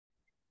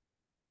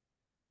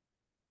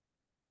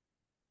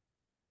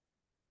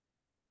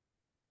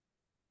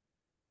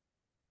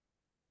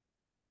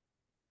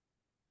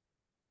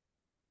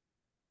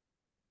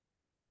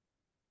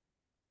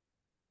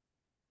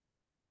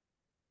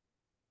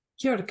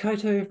Kia ora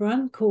koutou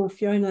everyone, ko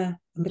Fiona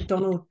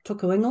McDonald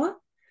Tukuingoa,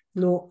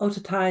 no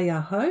Otatai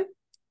Aho.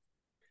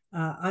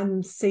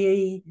 I'm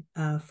CE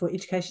for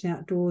Education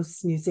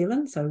Outdoors New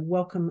Zealand, so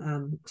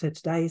welcome to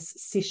today's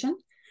session.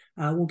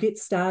 We'll get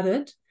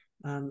started.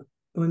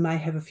 We may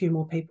have a few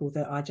more people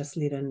that I just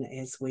let in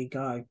as we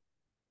go.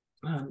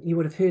 You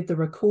would have heard the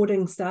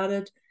recording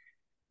started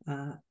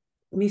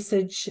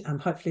message.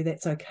 Hopefully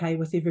that's okay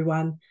with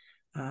everyone.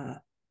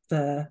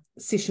 The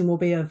session will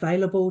be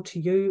available to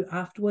you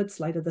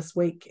afterwards later this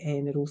week,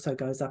 and it also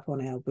goes up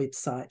on our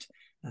website,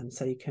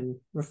 so you can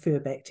refer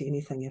back to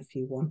anything if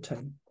you want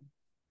to.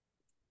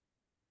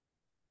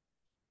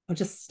 I'll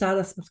just start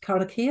us with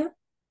karakia.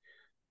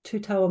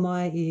 Tūtaua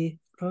mai I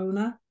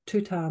rona,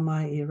 tūtaua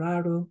mai I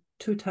raru,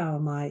 tūtaua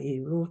mai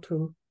I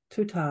roto,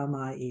 tūtaua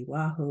mai I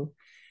wahu.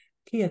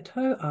 Kia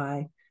tau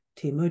ai,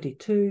 te mauri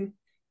tū,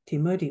 te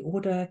mauri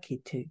ora ki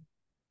te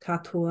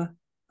katoa,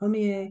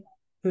 homie,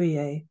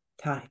 huie,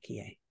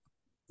 tahiki.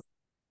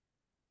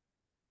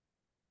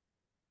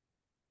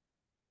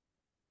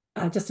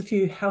 Just a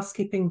few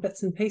housekeeping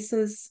bits and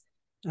pieces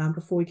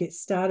before we get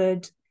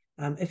started.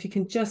 If you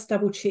can just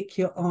double check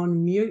you're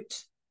on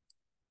mute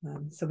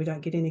so we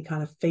don't get any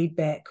kind of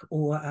feedback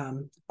or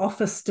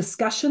office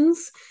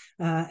discussions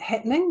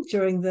happening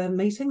during the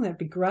meeting, that'd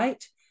be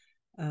great.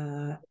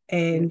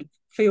 And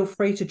feel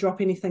free to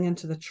drop anything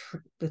into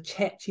the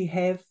chat you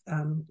have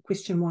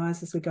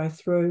question-wise as we go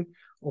through,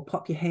 or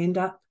pop your hand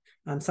up.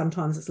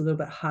 Sometimes it's a little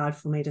bit hard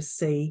for me to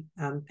see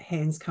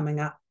hands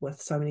coming up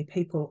with so many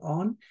people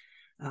on,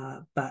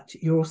 but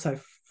you're also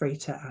free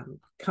to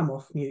come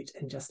off mute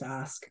and just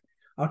ask.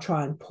 I'll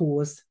try and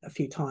pause a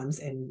few times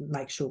and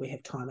make sure we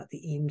have time at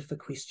the end for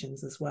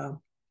questions as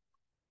well.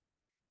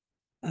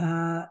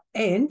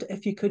 And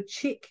if you could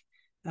check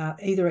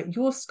either at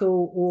your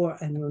school or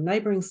in your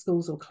neighbouring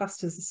schools or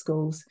clusters of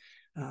schools,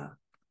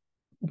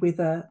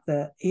 whether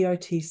the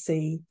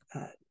EOTC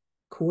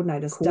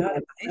coordinators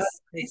database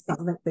is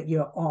something that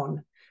you're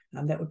on.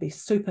 That would be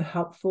super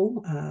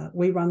helpful.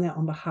 We run that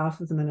on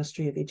behalf of the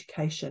Ministry of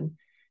Education,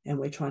 and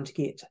we're trying to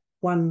get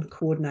one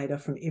coordinator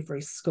from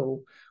every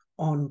school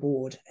on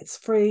board. It's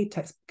free,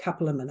 takes a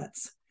couple of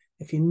minutes.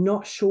 If you're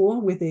not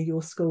sure whether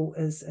your school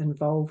is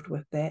involved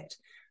with that,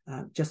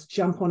 just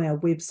jump on our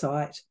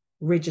website,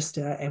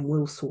 register, and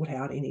we'll sort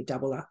out any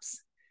double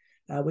ups.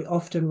 We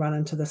often run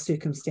into the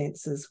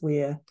circumstances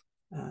where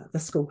the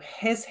school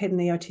has had an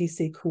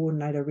EOTC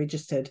coordinator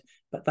registered,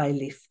 but they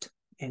left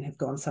and have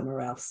gone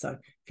somewhere else. So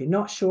if you're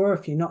not sure,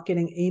 if you're not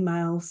getting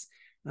emails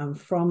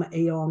from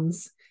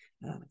EONs,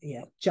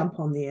 jump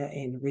on there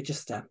and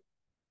register.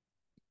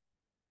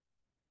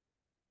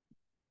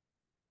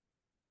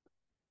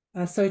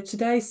 So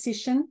today's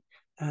session,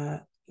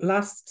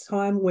 last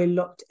time we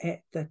looked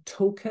at the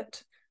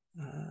toolkit,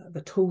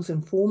 the tools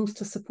and forms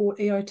to support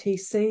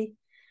EOTC.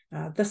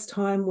 This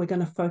time we're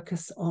going to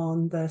focus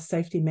on the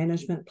safety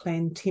management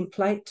plan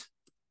template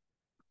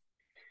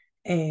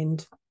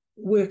and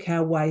work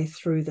our way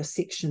through the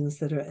sections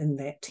that are in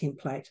that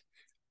template,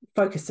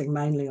 focusing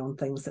mainly on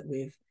things that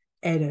we've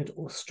added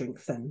or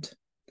strengthened.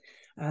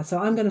 So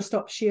I'm going to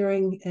stop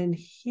sharing in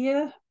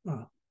here.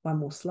 Oh, one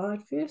more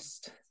slide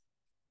first.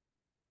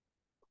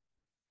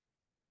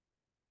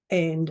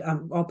 And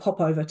I'll pop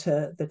over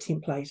to the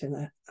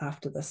template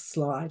after this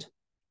slide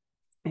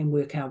and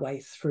work our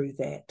way through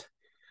that.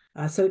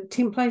 So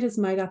template is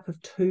made up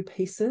of two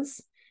pieces,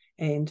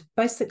 and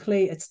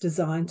basically it's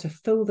designed to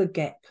fill the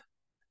gap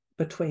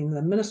between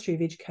the Ministry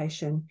of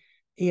Education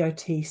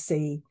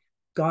EOTC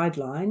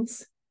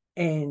guidelines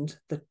and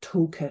the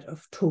toolkit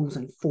of tools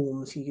and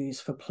forms you use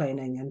for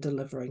planning and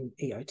delivering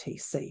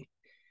EOTC.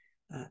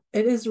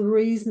 It is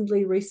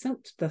reasonably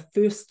recent. The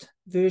first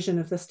version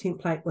of this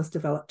template was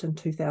developed in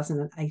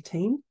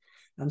 2018.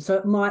 So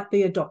it might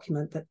be a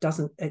document that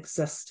doesn't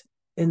exist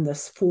in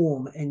this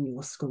form in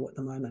your school at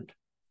the moment.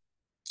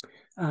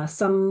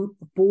 Some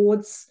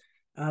boards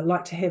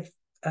like to have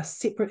a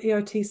separate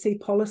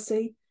EOTC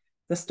policy.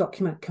 This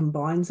document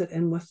combines it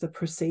in with the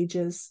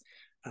procedures.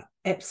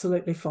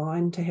 Absolutely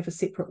fine to have a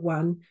separate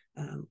one.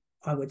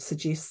 I would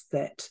suggest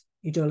that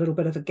you do a little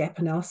bit of a gap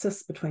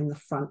analysis between the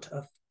front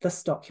of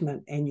this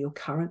document and your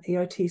current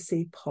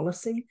EOTC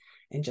policy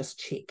and just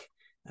check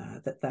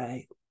that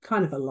they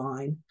kind of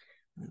align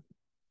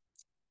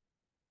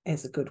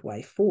as a good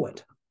way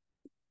forward.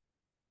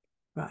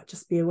 Right,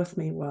 just bear with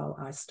me while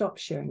I stop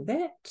sharing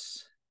that.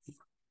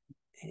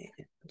 And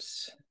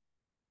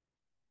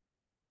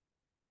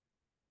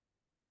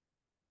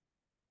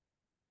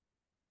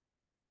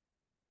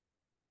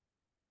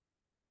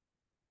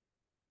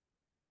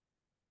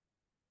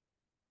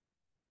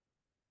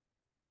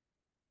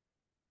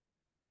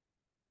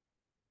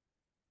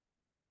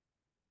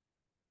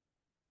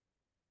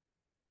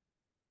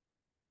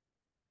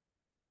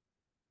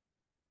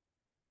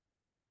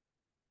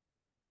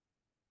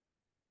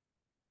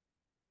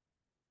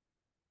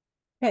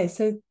okay,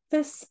 so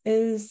this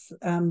is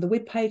the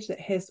web page that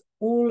has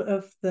all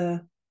of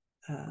the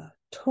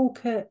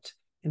toolkit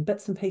and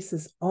bits and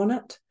pieces on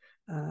it.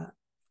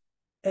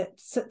 It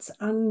sits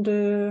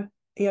under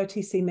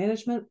EOTC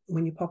management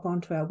when you pop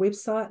onto our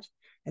website,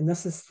 and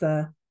this is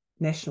the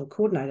National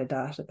Coordinator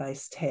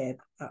Database tab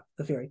up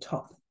the very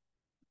top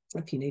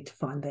if you need to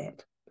find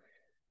that.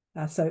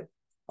 So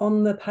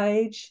on the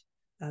page,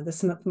 there's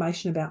some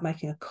information about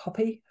making a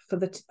copy of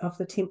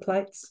the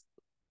templates.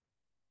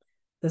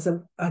 There's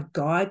a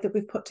guide that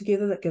we've put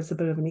together that gives a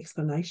bit of an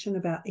explanation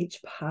about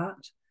each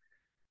part,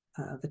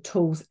 the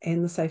tools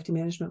and the safety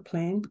management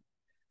plan.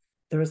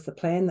 There is the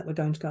plan that we're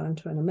going to go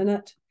into in a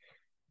minute,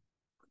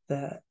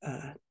 the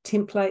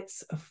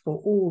templates for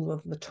all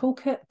of the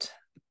toolkit,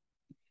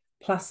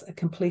 plus a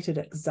completed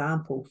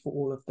example for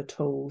all of the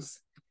tools,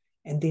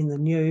 and then the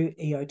new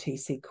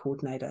EOTC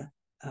coordinator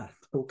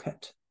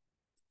toolkit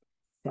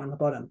down the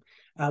bottom.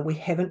 We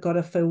haven't got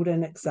a filled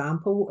in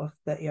example of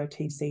the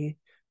EOTC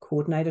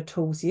coordinator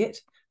tools yet,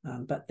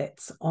 but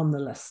that's on the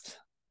list.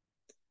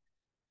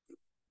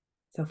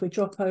 So if we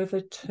drop over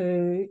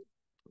to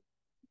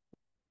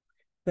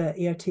the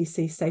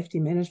EOTC safety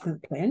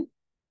management plan,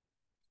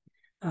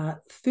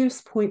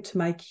 first point to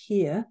make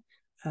here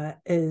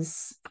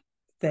is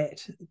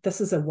that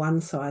this is a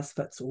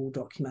one-size-fits-all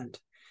document.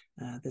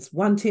 There's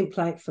one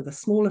template for the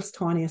smallest,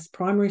 tiniest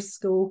primary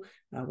school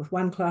with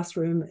one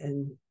classroom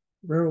in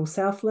rural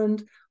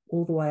Southland,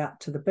 all the way up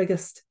to the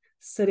biggest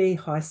city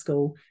high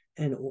school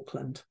in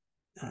Auckland.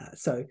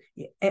 So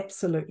you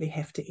absolutely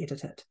have to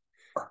edit it.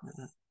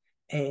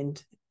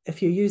 And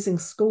if you're using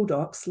school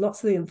docs,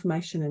 lots of the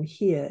information in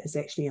here is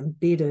actually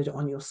embedded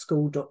on your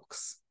school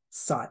docs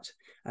site.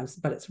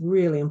 But it's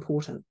really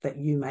important that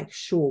you make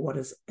sure what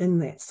is in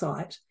that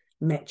site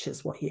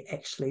matches what you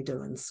actually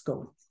do in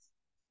school.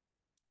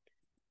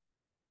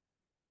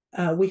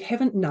 We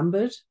haven't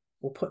numbered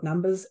or put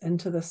numbers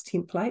into this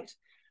template,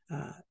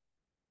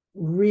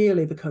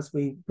 really because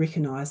we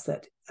recognise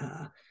that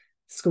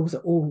schools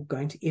are all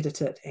going to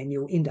edit it and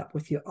you'll end up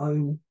with your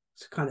own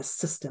kind of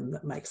system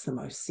that makes the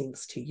most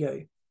sense to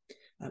you.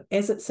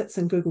 As it sits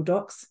in Google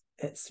Docs,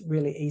 it's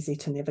really easy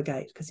to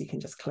navigate because you can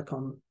just click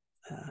on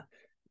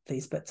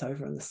these bits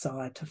over on the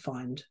side to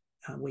find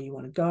where you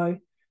want to go.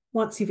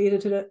 Once you've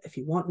edited it, if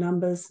you want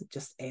numbers,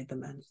 just add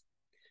them in.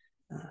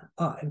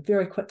 And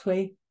very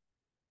quickly,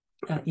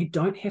 you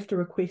don't have to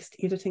request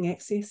editing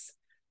access.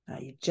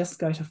 You just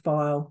go to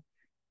File,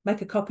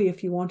 make a copy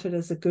if you want it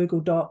as a Google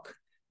Doc,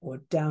 or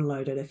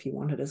download it if you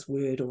want it as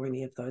Word or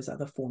any of those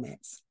other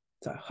formats.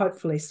 So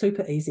hopefully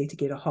super easy to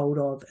get a hold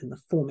of in the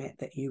format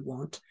that you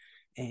want,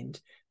 and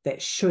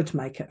that should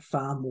make it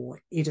far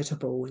more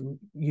editable and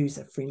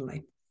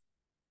user-friendly.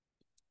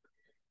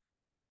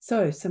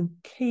 So some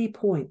key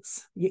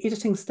points. Your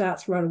editing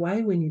starts right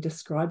away when you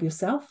describe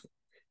yourself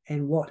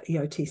and what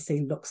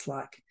EOTC looks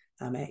like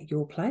at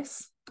your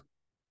place,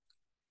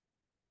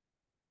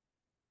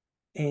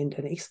 and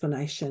an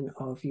explanation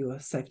of your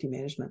safety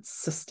management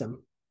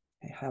system,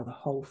 how the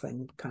whole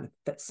thing kind of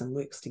fits and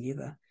works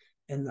together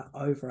in the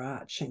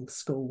overarching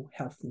school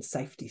health and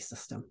safety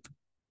system.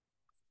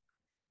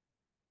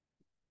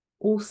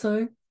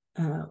 Also,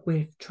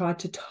 we've tried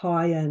to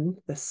tie in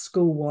the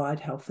school-wide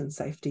health and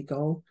safety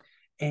goal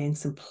and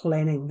some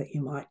planning that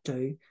you might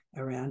do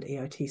around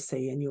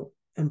EOTC and your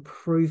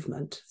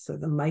improvement, so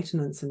the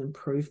maintenance and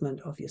improvement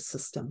of your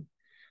system.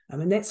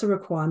 And that's a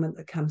requirement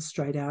that comes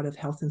straight out of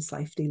health and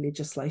safety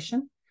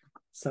legislation,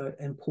 so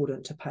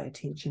important to pay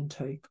attention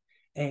to.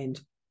 And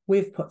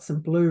we've put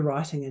some blue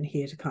writing in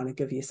here to kind of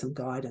give you some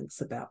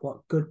guidance about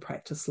what good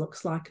practice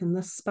looks like in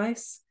this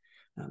space.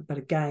 But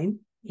again,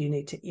 you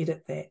need to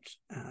edit that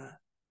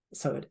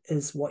so it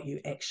is what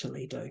you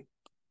actually do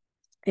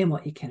and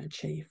what you can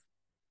achieve.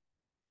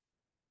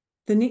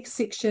 The next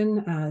section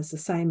is the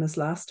same as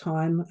last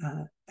time,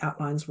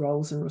 outlines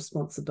roles and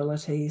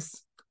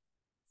responsibilities.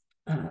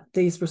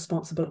 These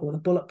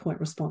the bullet point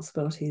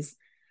responsibilities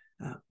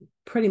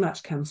pretty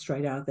much come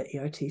straight out of the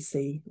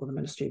EOTC or the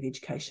Ministry of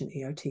Education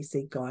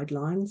EOTC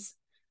guidelines,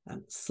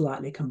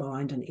 slightly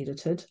combined and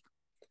edited.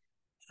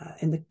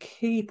 And the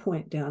key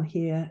point down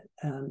here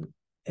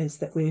is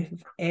that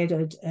we've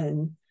added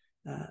in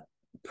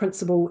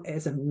principal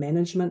as a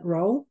management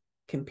role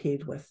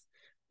compared with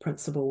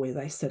principal where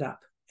they sit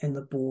up in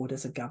the board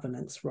as a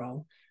governance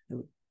role,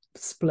 and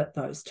split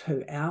those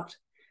two out.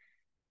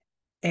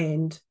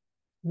 And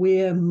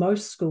where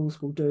most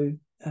schools will do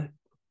a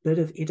bit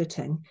of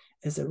editing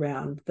is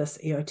around this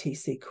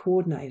EOTC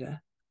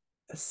coordinator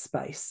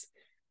space,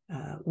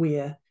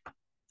 where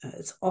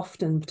it's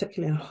often,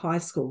 particularly in high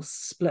schools,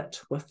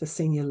 split with the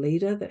senior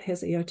leader that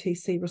has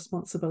EOTC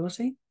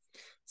responsibility.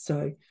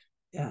 So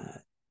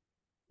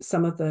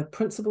some of the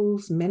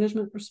principals'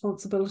 management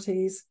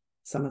responsibilities,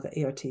 some of the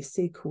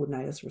EOTC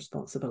coordinators'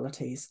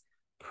 responsibilities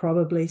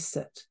probably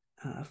sit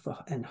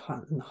in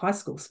high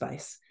school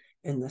space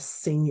in the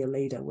senior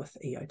leader with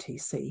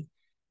EOTC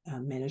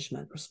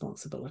management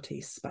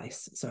responsibilities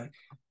space. So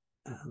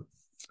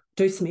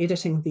do some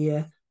editing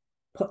there,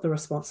 put the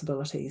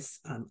responsibilities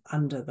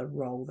under the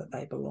role that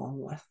they belong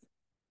with.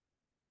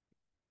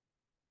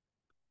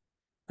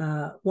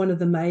 One of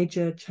the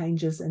major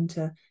changes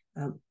into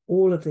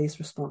all of these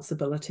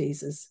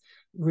responsibilities is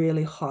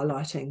really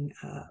highlighting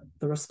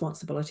the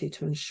responsibility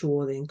to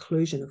ensure the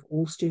inclusion of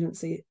all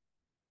students in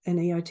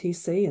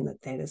EOTC, and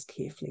that is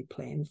carefully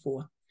planned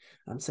for.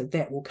 So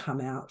that will come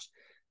out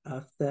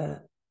of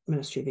the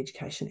Ministry of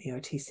Education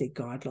EOTC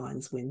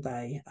guidelines when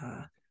they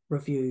are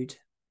reviewed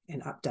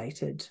and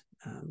updated,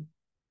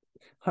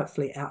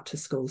 hopefully out to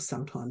schools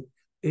sometime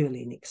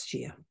early next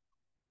year.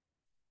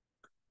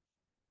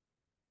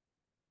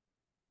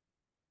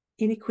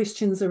 Any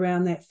questions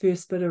around that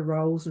first bit of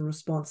roles and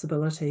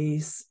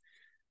responsibilities,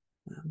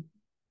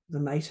 the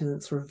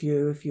maintenance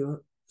review of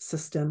your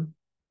system?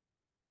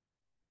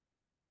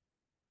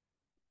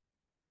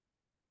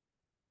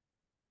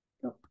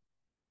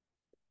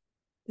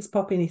 Just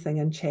pop anything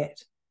in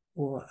chat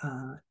or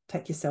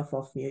take yourself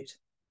off mute.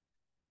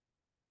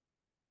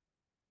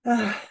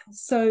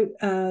 So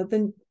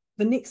the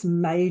next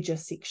major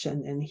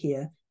section in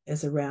here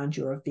is around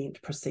your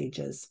event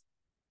procedures.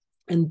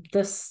 And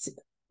this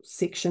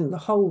section, the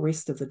whole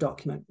rest of the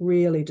document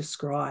really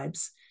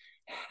describes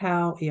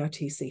how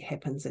EOTC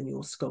happens in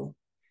your school.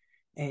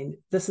 And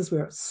this is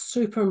where it's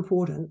super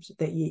important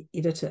that you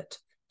edit it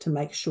to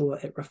make sure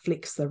it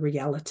reflects the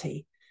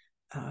reality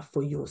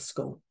for your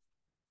school.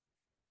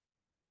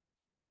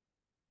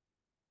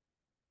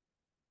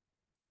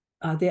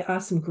 There are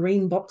some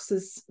green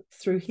boxes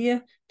through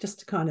here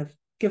just to kind of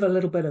give a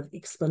little bit of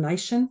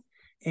explanation.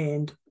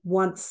 And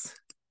once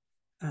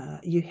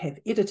you have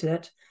edited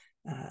it,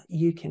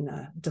 you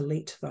can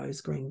delete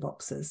those green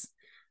boxes.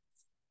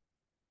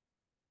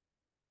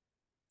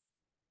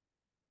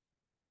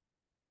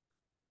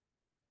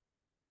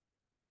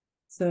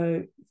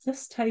 So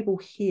this table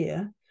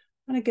here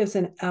kind of gives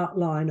an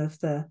outline of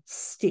the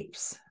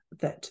steps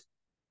that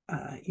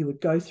you would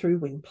go through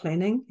when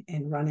planning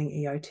and running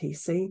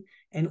EOTC,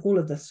 and all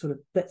of the sort of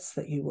bits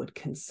that you would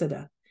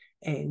consider.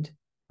 And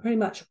pretty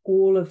much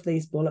all of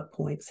these bullet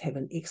points have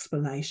an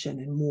explanation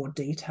in more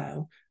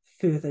detail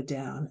further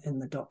down in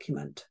the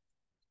document.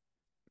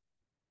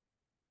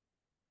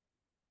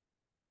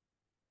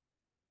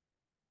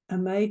 A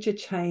major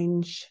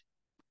change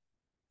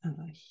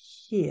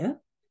here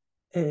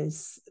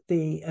is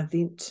the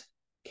event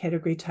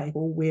category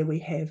table, where we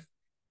have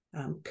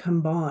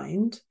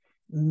combined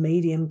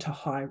medium to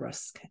high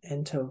risk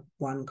into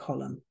one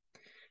column.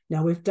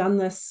 Now, we've done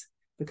this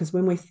because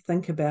when we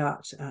think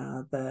about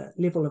the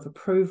level of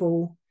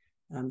approval,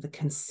 the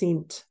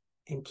consent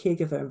and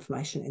caregiver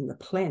information in the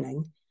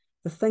planning,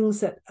 the things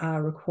that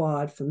are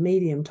required for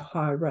medium to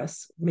high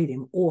risk,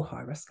 medium or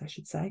high risk, I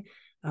should say,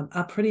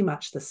 are pretty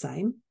much the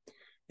same.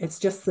 It's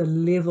just the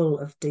level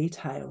of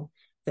detail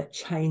that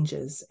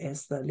changes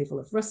as the level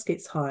of risk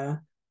gets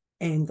higher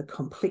and the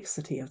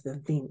complexity of the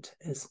event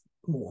is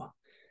more.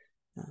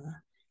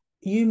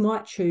 You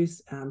might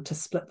choose to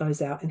split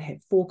those out and have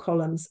 4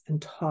 columns,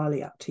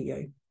 entirely up to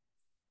you.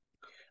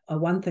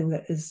 One thing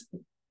that is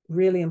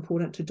really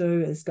important to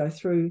do is go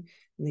through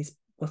these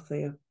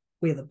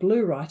where the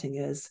blue writing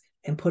is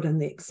and put in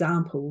the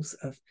examples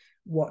of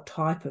what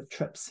type of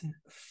trips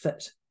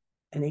fit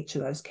in each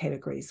of those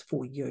categories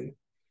for you.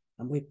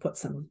 And we've put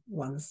some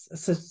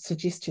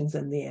suggestions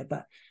in there,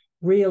 but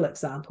real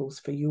examples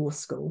for your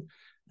school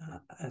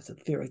is a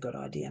very good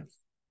idea.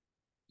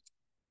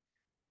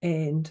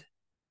 And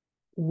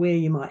where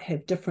you might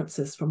have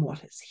differences from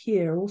what is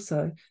here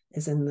also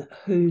is in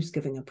who's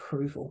giving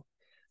approval.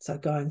 So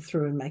going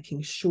through and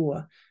making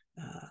sure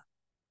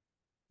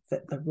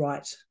that the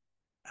right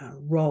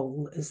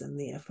role is in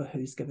there for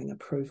who's giving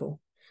approval.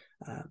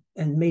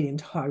 In medium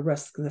to high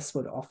risk, this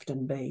would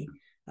often be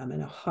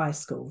in a high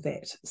school,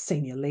 that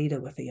senior leader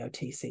with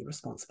EOTC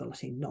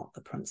responsibility, not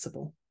the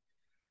principal.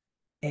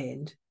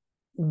 And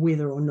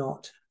whether or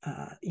not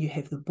you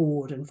have the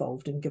board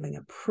involved in giving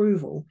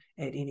approval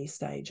at any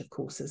stage, of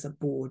course, is a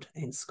board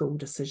and school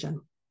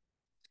decision.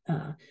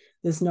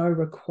 There's no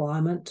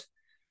requirement,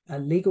 a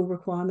legal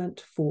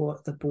requirement for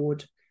the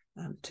board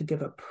to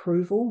give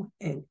approval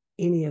in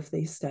any of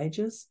these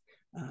stages.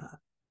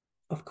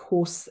 Of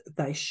course,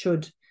 they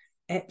should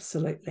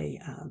absolutely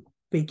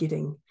be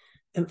getting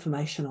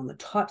information on the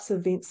types of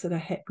events that are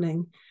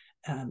happening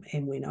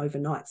and when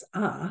overnights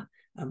are,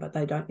 but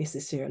they don't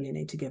necessarily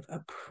need to give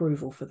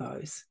approval for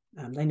those.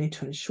 They need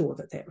to ensure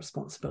that that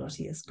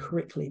responsibility is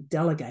correctly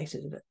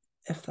delegated,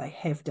 if they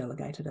have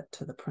delegated it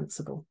to the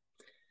principal.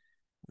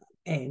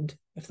 And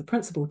if the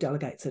principal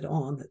delegates it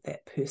on, that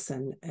that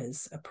person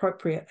is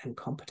appropriate and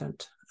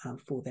competent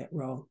for that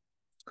role.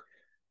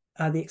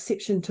 The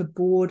exception to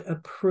board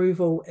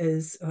approval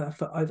is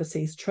for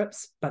overseas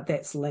trips, but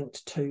that's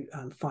linked to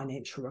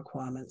financial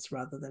requirements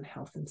rather than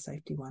health and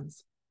safety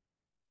ones.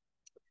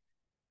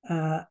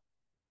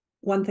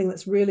 One thing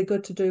that's really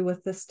good to do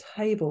with this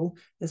table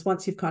is,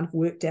 once you've kind of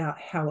worked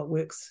out how it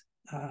works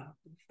for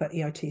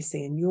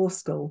EOTC in your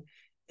school,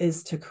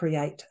 is to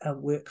create a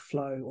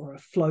workflow or a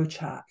flow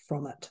chart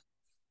from it,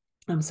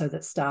 so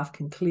that staff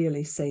can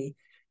clearly see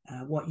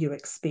what you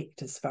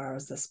expect as far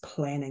as this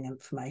planning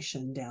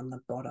information down the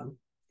bottom.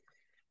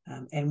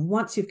 And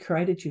once you've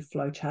created your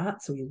flow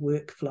charts or your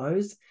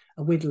workflows,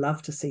 we'd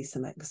love to see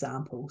some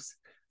examples.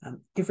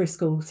 Every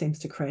school seems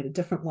to create a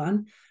different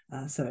one,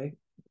 so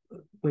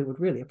we would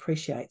really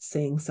appreciate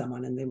seeing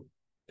someone, and then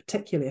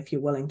particularly if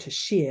you're willing to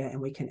share, and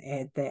we can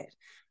add that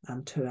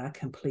to our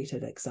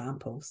completed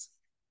examples.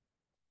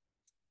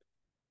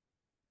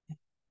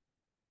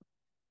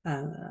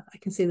 I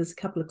can see there's a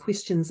couple of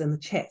questions in the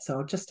chat, so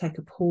I'll just take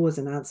a pause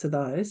and answer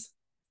those.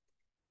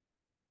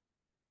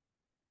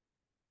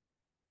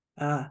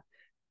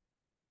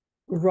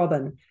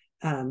 Robin,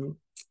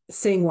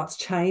 seeing what's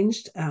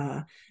changed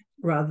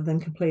rather than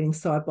completing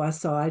side by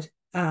side.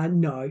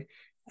 No,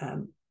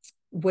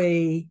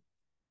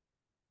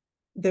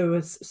 there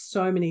was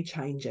so many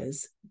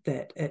changes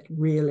that it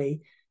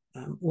really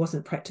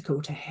wasn't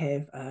practical to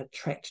have a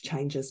tracked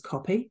changes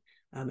copy.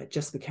 It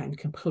just became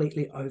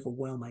completely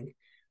overwhelming.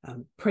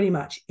 Pretty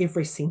much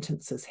every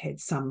sentence has had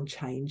some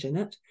change in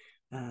it.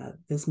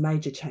 There's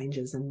major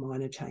changes and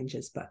minor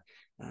changes, but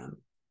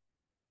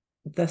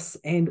this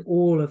and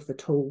all of the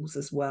tools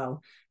as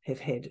well have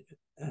had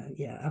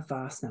a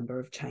vast number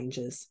of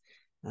changes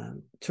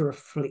to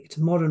reflect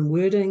modern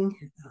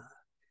wording,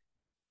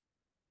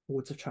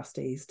 boards of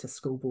trustees to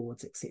school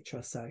boards,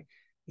 etc. So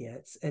yeah,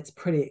 it's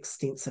pretty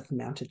extensive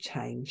amount of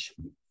change.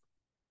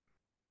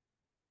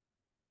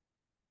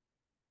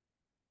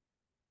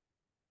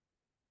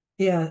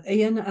 Yeah,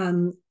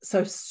 Ian,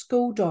 so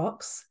school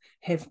docs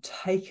have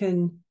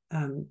taken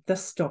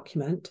this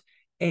document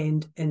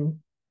and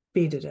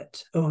embedded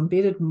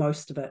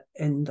most of it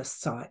in the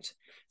site.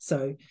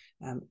 So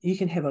you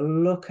can have a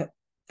look at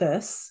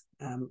this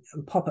and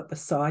pop it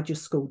beside your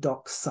school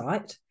docs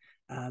site,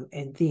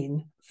 and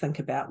then think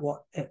about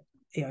what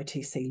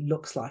EOTC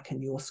looks like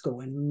in your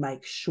school and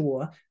make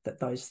sure that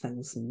those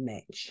things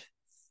match.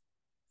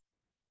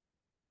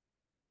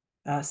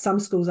 Some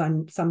schools,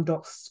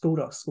 school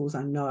docs schools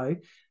I know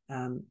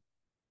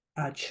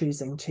are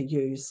choosing to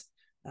use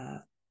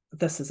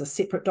this as a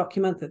separate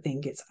document that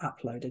then gets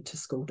uploaded to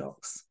school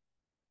docs.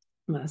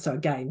 So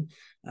again,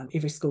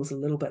 every school's a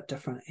little bit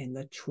different, and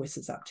the choice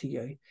is up to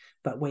you.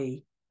 But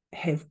we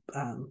have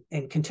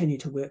and continue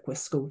to work with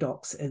school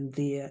docs in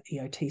their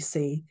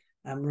EOTC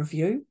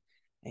review,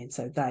 and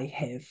so they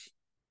have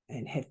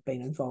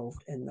been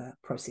involved in the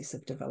process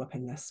of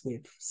developing this.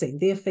 We've seen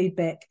their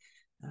feedback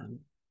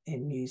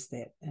and used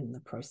that in the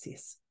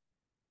process.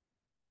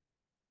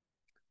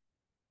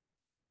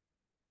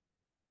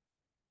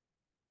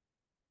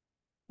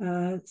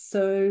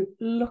 So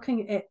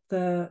looking at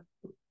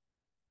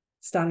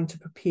starting to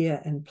prepare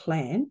and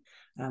plan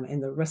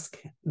and the risk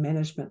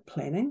management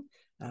planning,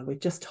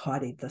 we've just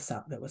tidied this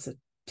up. That was a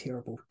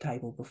terrible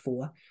table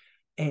before,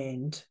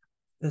 and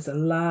there's a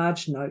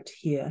large note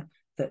here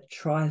that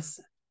tries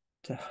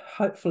to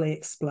hopefully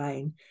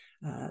explain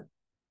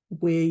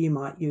where you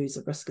might use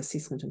a risk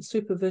assessment and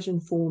supervision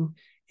form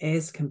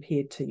as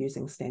compared to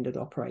using standard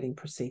operating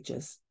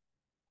procedures.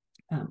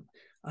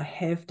 I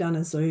have done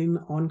a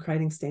Zoom on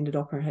creating standard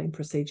operating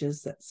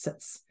procedures that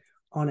sits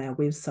on our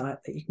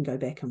website that you can go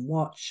back and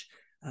watch,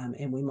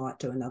 and we might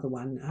do another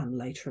one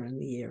later in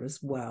the year as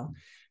well,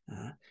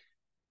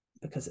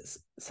 because it's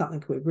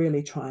something we're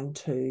really trying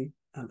to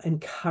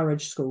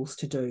encourage schools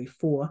to do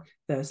for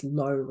those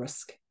low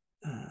risk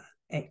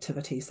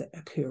activities that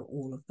occur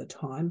all of the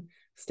time.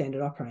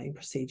 Standard operating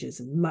procedures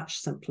are much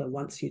simpler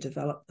once you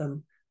develop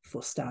them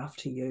for staff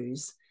to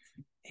use,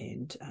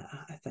 and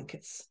I think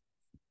it's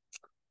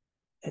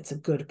a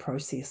good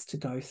process to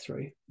go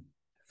through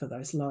for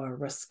those lower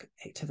risk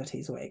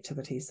activities or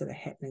activities that are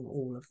happening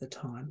all of the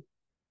time.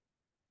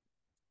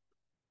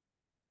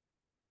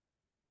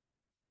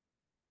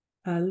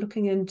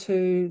 Looking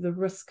into the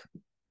risk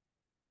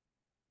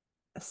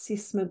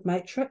assessment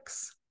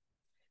matrix,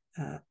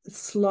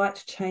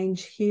 slight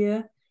change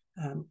here.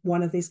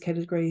 One of these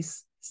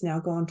categories is now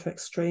gone to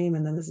extreme,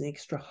 and then there's an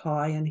extra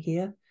high in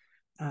here.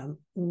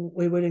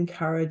 We would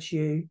encourage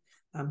you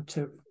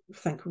to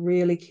think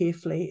really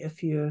carefully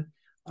if you're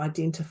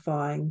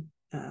identifying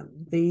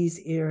these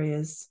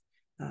areas,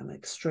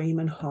 extreme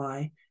and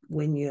high,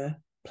 when you're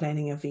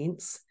planning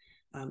events,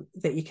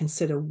 that you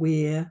consider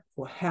where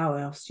or how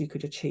else you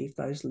could achieve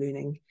those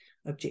learning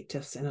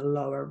objectives in a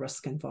lower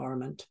risk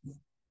environment.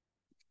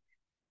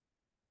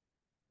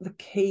 The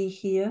key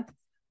here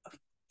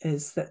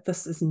is that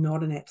this is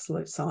not an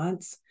absolute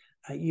science.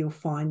 You'll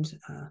find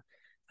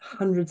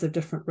hundreds of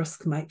different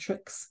risk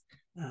matrices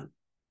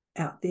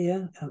out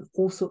there,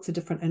 all sorts of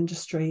different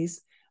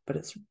industries, but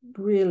it's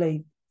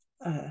really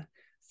a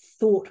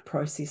thought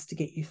process to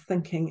get you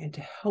thinking and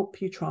to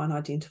help you try and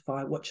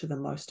identify which are the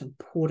most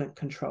important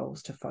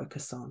controls to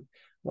focus on.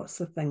 What's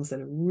the things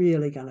that are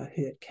really going to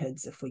hurt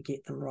kids if we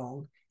get them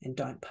wrong and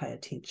don't pay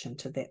attention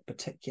to that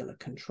particular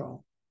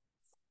control.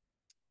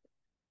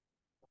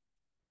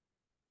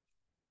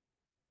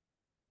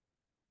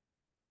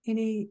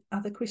 Any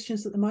other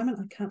questions at the moment?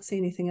 I can't see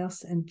anything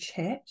else in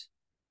chat.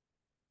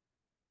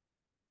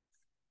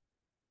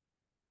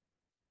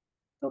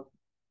 Oh.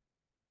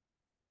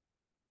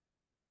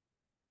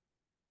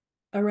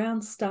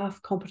 Around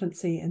staff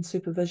competency and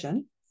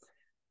supervision,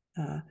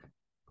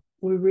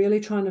 we're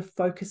really trying to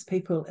focus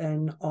people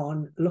in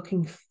on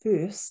looking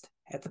first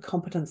at the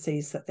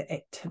competencies that the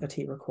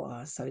activity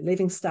requires. So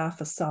leaving staff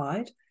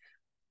aside,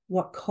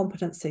 what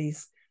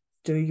competencies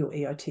do your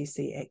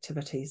EOTC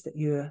activities that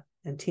you're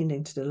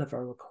intending to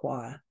deliver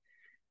require?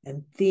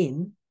 And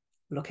then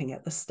looking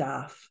at the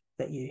staff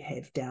that you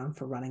have down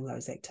for running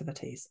those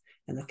activities.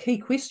 And the key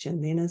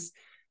question then is,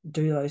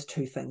 do those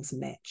two things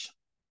match?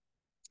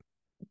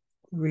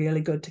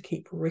 Really good to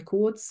keep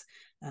records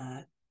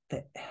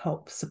that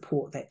help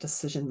support that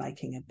decision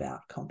making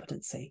about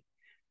competency.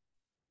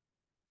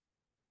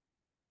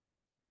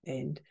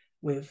 And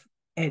we've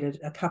added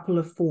a couple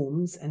of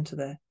forms into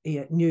the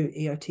new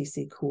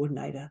EOTC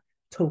coordinator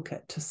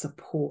toolkit to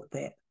support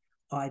that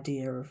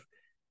idea of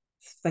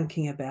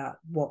thinking about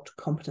what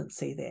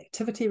competency the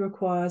activity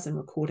requires and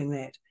recording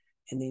that,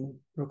 and then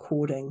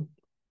recording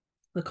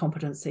the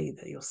competency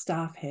that your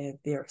staff have,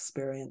 their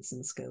experience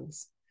and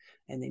skills,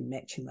 and then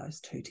matching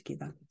those two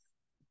together.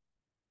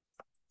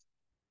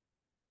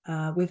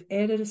 We've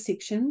added a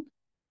section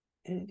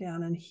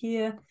down in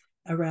here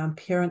around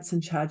parents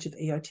in charge of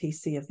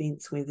EOTC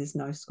events where there's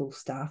no school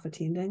staff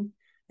attending.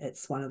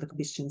 It's one of the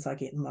questions I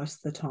get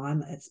most of the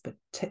time. It's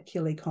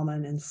particularly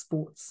common in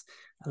sports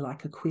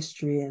like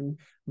equestrian,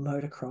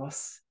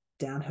 motocross,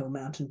 downhill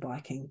mountain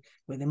biking,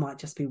 where there might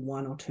just be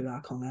one or two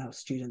Ākonga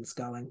students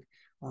going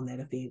on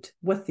that event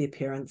with their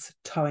parents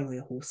towing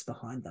their horse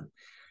behind them.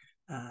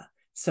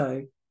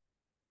 So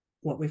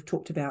what we've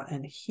talked about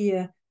in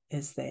here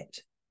is that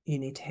you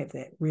need to have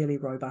that really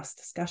robust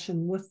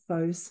discussion with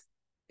those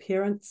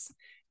parents.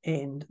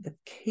 And the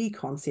key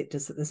concept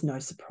is that there's no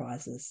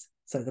surprises.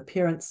 So the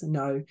parents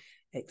know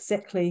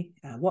exactly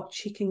what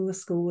checking the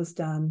school has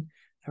done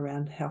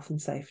around health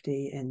and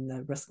safety and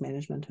the risk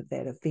management of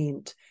that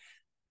event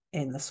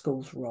and the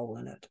school's role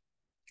in it.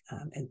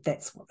 And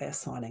that's what they're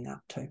signing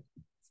up to.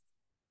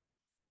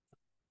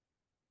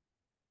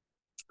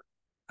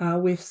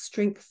 We've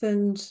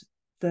strengthened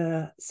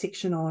the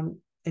section on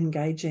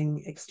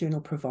engaging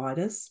external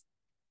providers.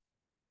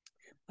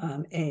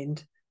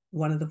 And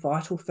one of the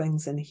vital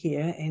things in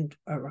here, and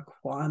a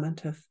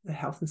requirement of the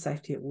Health and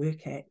Safety at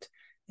Work Act,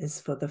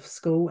 is for the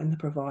school and the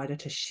provider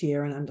to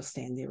share and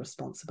understand their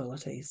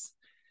responsibilities.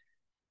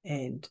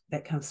 And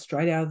that comes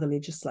straight out of the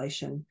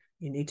legislation.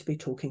 You need to be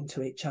talking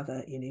to each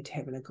other. You need to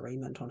have an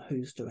agreement on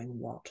who's doing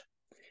what.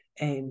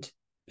 And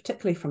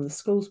particularly from the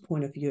school's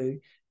point of view,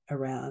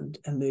 around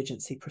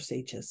emergency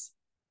procedures.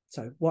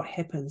 So what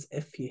happens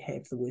if you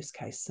have the worst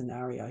case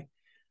scenario?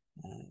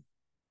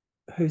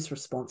 Who's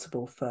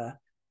responsible for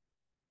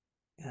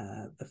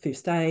the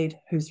first aid?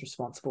 Who's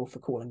responsible for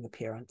calling the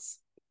parents?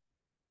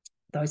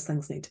 Those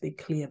things need to be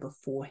clear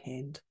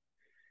beforehand.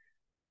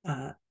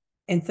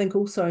 And think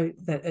also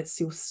that it's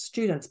your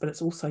students, but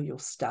it's also your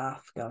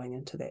staff going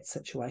into that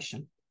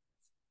situation.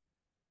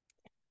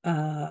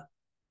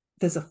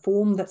 There's a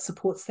form that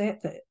supports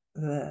that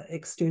the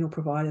external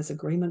providers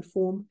agreement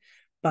form,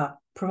 but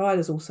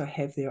providers also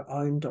have their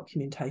own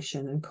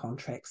documentation and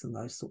contracts and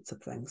those sorts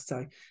of things.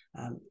 So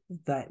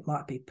that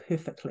might be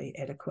perfectly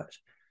adequate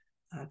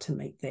to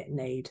meet that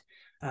need.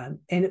 And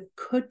it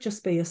could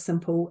just be as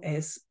simple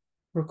as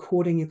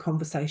recording your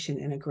conversation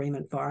and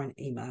agreement via an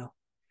email.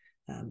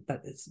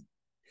 But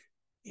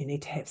you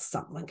need to have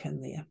something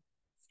in there.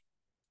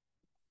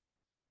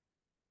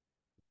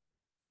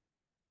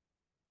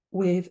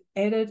 We've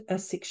added a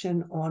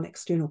section on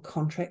external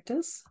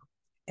contractors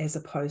as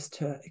opposed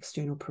to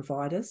external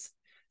providers.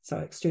 So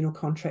external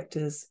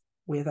contractors,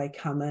 where they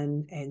come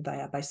in and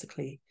they are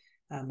basically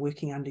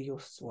working under your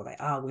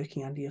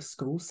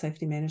school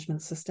safety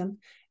management system.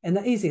 And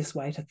the easiest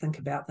way to think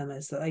about them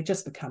is that they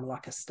just become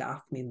like a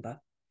staff member.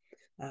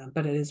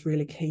 But it is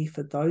really key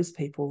for those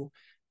people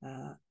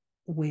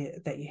where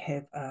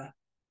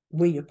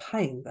you're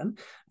paying them,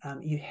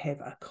 you have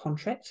a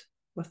contract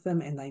with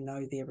them and they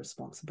know their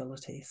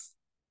responsibilities.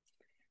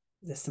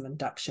 There's some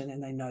induction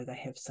and they know they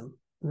have some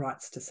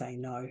rights to say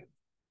no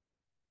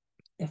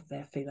if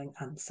they're feeling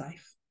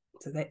unsafe.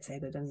 So that's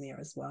added in there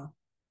as well.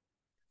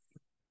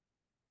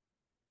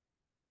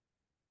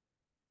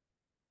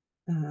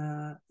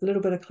 A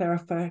little bit of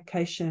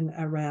clarification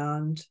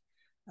around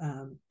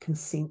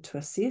consent to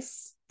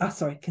assess,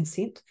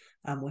 consent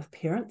with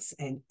parents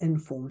and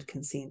informed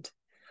consent.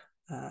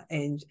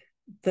 And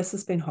this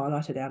has been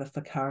highlighted out of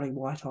Whakaari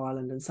White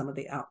Island and some of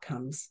the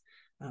outcomes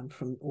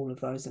from all of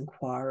those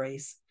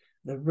inquiries.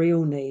 The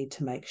real need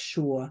to make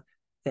sure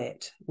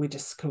that we're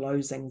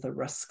disclosing the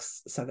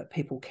risks so that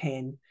people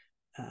can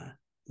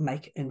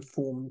make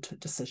informed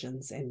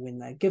decisions. And when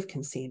they give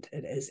consent,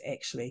 it is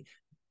actually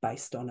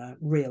based on a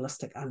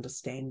realistic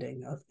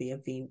understanding of the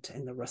event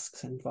and the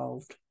risks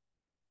involved.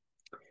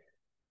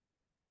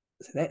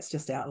 So that's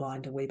just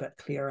outlined a wee bit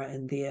clearer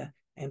in there,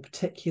 and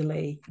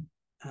particularly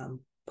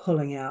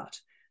pulling out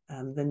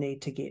the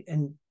need to get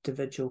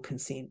individual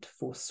consent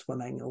for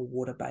swimming or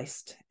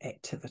water-based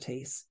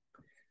activities.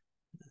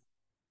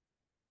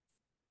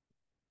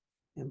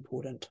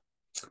 Important.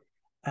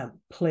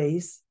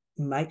 Please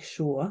make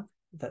sure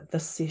that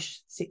this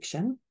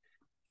section,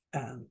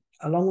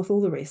 along with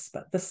all the rest,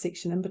 but this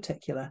section in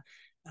particular,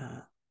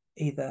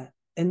 either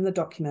in the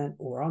document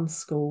or on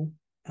school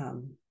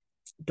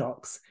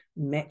docs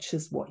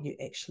matches what you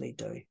actually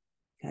do.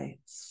 Okay,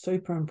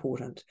 super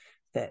important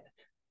that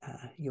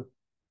your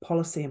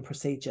policy and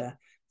procedure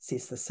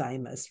says the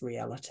same as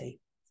reality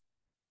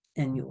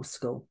in your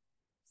school.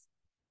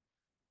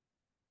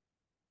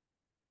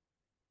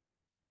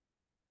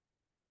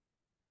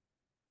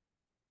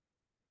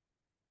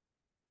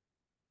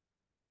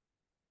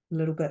 A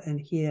little bit in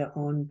here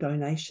on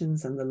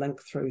donations and the link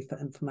through for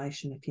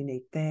information if you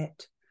need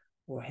that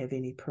or have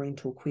any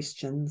parental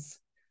questions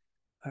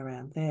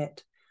around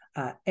that.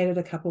 Added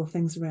a couple of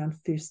things around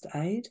first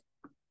aid.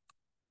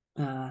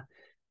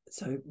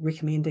 So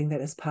recommending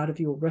that as part of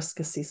your risk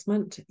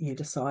assessment, you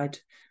decide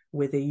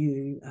whether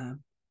you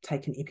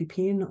take an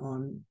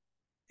EpiPen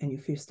in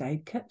your first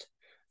aid kit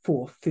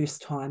for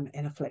first-time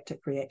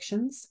anaphylactic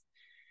reactions.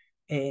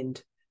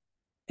 And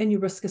in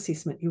your risk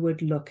assessment, you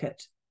would look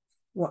at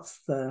what's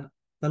the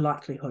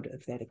likelihood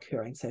of that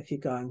occurring. So if you're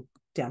going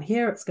down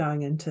here, it's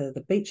going into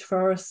the beech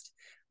forest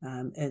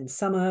in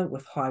summer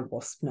with high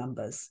wasp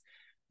numbers.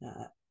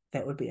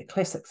 That would be a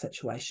classic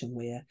situation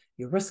where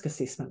your risk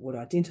assessment would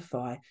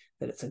identify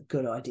that it's a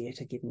good idea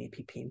to give an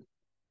EpiPen.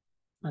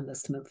 And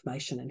there's some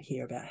information in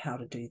here about how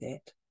to do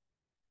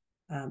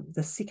that.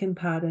 The second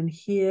part in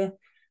here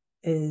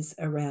is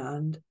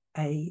around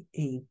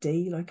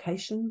AED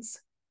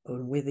locations or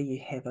whether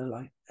you have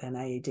an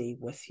AED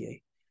with you.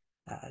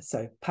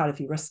 So part of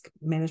your risk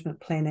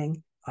management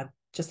planning, I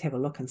just have a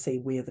look and see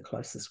where the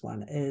closest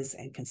one is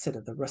and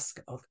consider the risk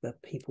of the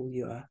people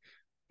you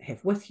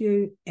have with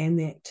you and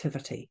the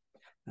activity.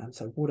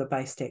 So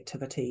water-based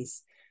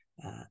activities,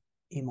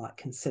 you might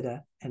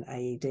consider an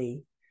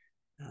AED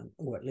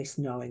or at least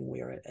knowing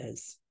where it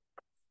is.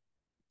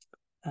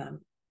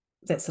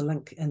 That's a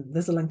link, and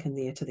there's a link in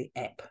there to the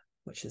app,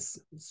 which is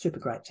super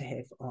great to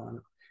have on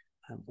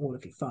all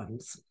of your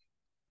phones.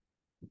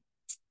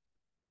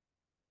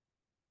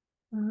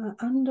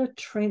 Under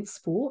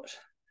transport,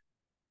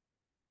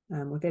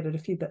 we've added a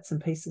few bits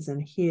and pieces in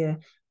here,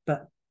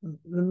 but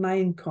the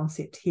main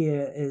concept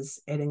here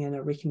is adding in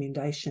a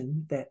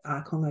recommendation that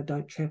ākonga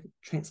don't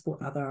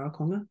transport other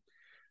ākonga.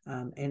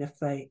 And if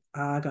they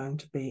are going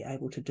to be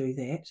able to do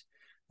that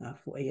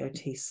for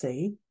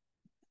EOTC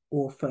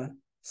or for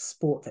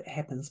sport that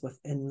happens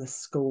within the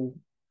school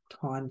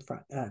time,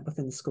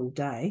 within the school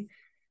day,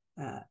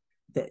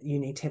 that you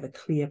need to have a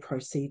clear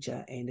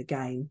procedure, and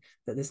again,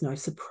 that there's no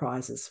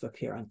surprises for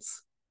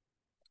parents.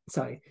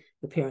 So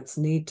the parents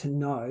need to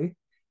know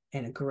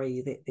and agree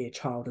that their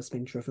child has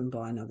been driven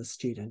by another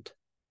student.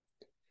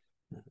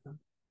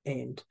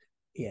 And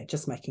yeah,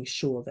 just making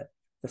sure that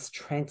this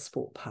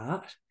transport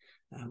part,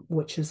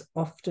 which is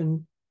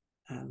often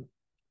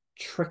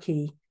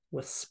tricky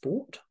with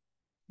sport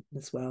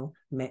as well,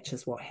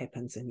 matches what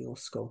happens in your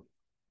school.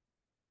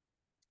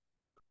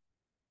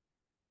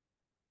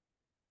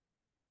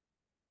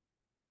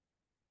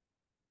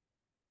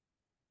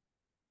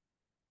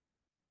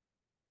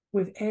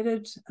 We've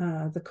added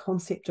the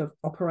concept of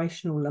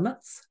operational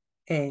limits,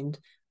 and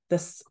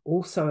this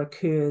also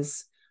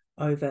occurs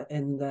over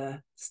in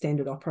the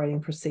standard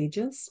operating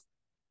procedures.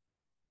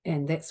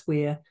 And that's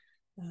where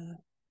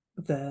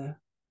either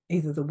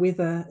the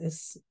weather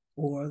is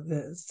or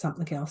there's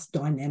something else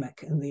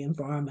dynamic in the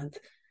environment,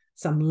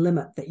 some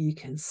limit that you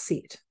can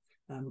set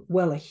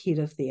well ahead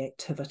of the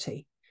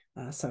activity.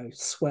 So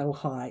swell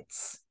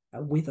heights,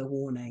 weather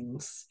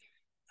warnings,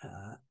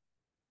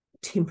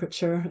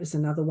 temperature is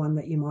another one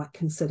that you might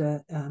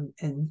consider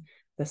in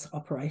this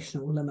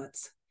operational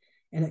limits.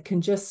 And it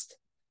can just,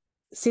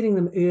 setting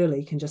them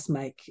early can just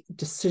make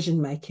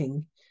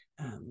decision-making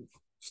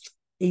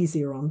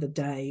easier on the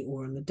day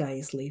or in the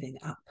days leading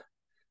up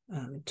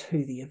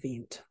to the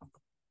event,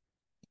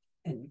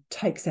 and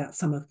takes out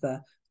some of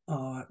the,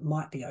 oh, it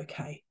might be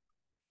okay.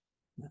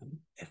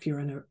 If you're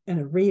in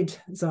a red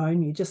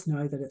zone, you just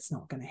know that it's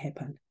not going to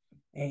happen,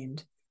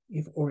 and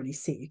you've already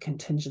set your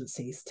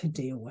contingencies to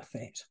deal with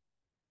that.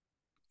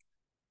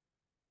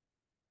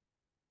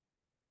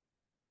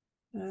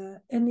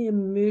 In the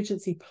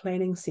emergency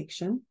planning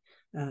section,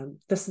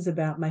 this is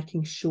about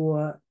making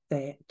sure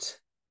that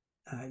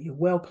you're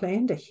well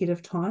planned ahead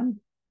of time,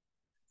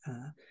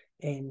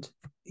 and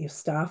your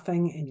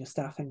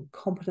staffing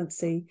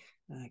competency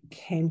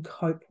can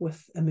cope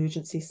with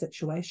emergency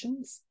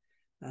situations.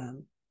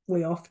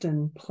 We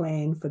often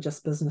plan for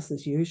just business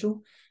as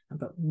usual,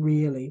 but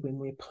really when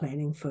we're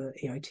planning for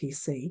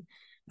EOTC,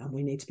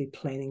 we need to be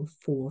planning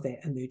for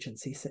that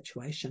emergency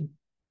situation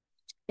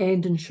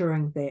and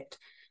ensuring that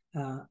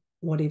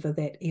whatever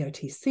that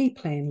EOTC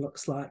plan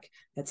looks like,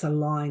 it's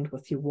aligned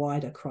with your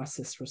wider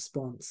crisis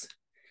response.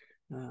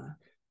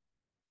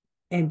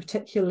 And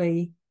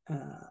particularly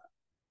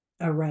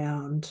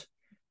around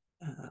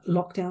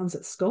lockdowns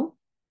at school,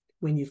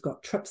 when you've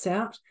got trips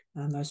out,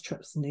 those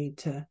trips need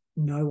to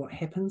know what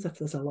happens if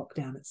there's a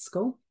lockdown at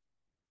school.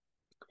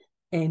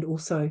 And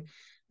also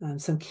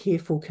some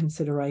careful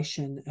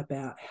consideration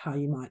about how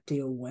you might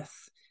deal with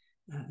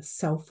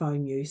cell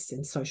phone use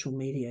and social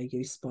media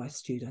use by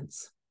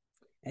students.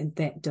 And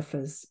that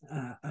differs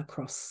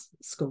across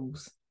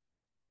schools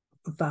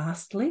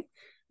vastly.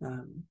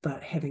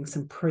 but having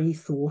some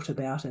pre-thought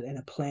about it and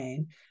a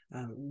plan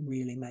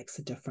really makes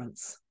a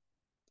difference.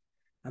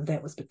 And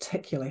that was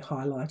particularly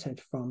highlighted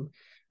from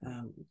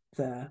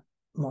the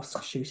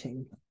mosque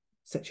shooting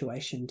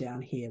situation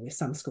down here, where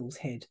some schools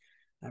had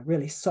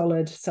really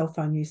solid cell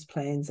phone use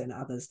plans and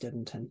others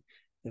didn't, and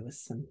there was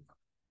some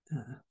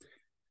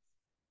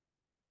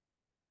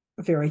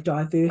very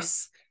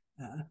diverse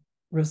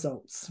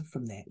results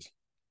from that.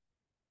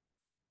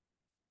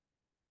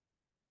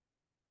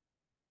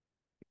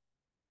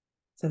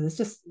 So there's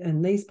just,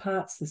 in these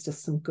parts, there's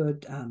just some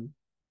good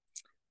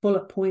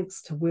bullet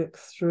points to work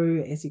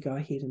through as you go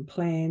ahead and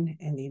plan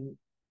and then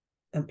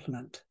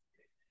implement.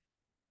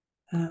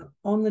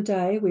 On the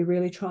day, we're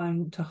really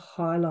trying to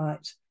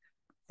highlight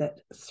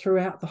that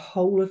throughout the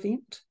whole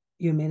event,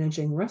 you're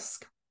managing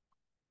risk,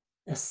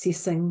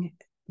 assessing,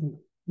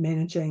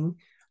 managing,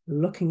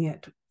 looking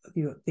at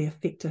the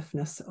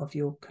effectiveness of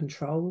your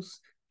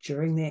controls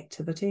during the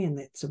activity, and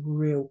that's a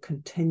real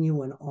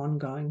continual and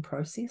ongoing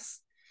process.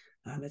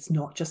 It's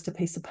not just a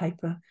piece of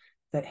paper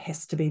that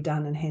has to be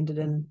done and handed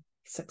in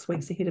 6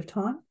 weeks ahead of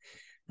time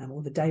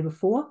or the day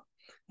before.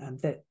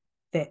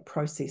 That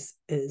process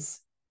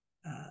is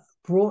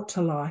brought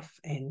to life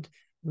and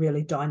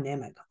really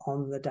dynamic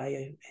on the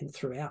day and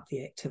throughout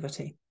the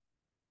activity.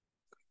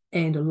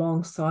 And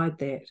alongside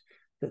that,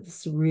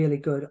 that's really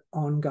good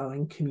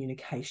ongoing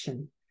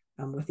communication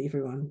with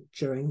everyone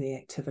during the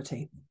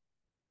activity.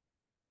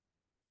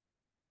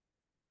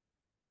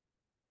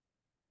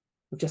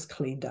 We've just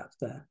cleaned up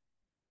the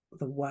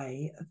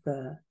way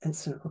the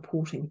incident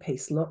reporting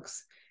piece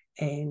looks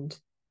and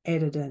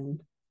added in,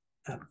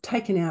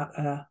 taken out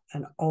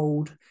an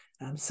old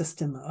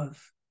system of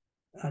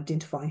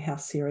identifying how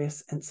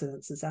serious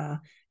incidences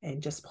are,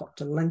 and just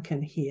popped a link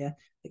in here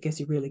that gives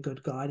you really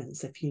good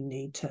guidance if you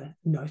need to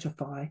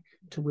notify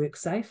to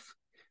WorkSafe.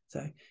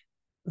 So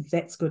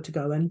that's good to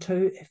go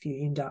into if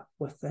you end up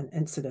with an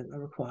incident that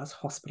requires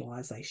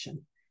hospitalisation,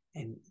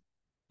 and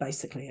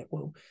basically it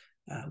will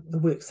the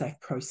WorkSafe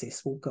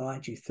process will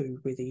guide you through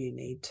whether you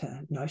need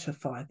to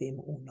notify them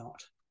or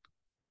not.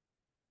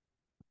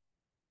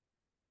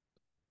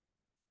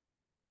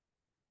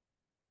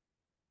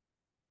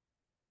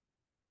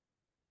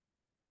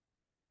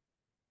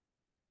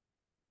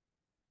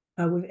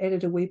 We've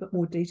added a wee bit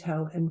more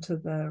detail into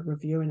the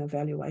review and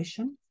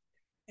evaluation,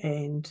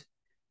 and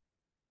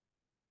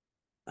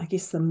I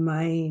guess the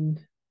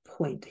main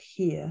point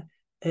here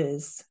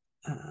is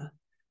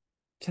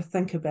to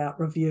think about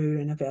review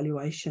and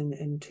evaluation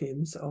in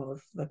terms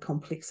of the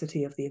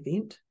complexity of the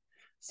event.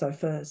 So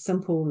for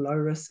simple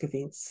low-risk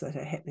events that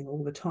are happening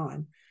all the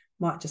time,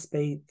 might just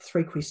be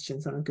 3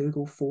 questions on a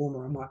Google form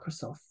or a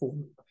Microsoft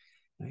form.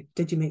 You know,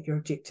 did you meet your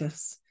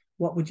objectives?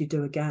 What would you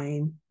do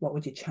again? What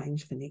would you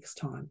change for next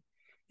time?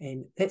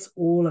 And that's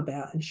all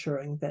about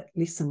ensuring that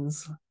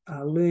lessons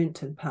are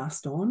learnt and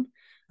passed on,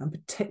 and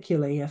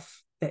particularly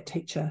if that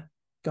teacher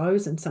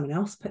goes and someone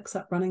else picks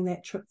up running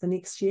that trip the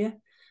next year.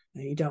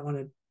 You don't want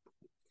to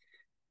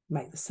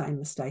make the same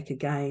mistake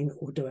again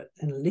or do it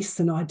in a less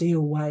than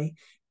ideal way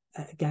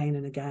again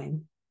and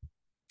again.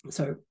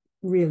 So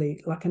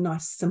really like a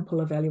nice simple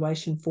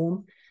evaluation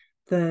form.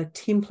 The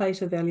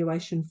template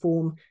evaluation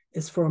form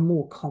is for a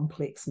more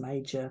complex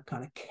major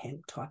kind of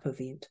camp type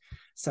event.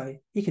 So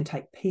you can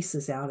take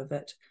pieces out of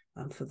it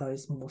for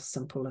those more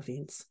simple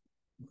events.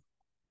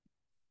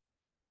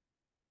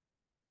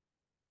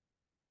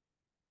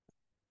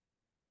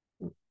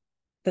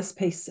 This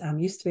piece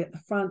used to be at the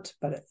front,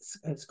 but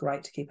it's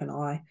great to keep an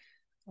eye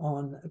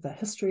on the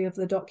history of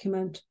the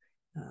document.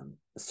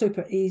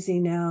 Super easy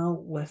now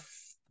with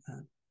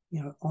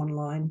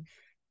online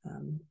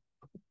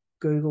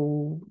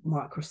Google,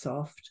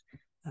 Microsoft.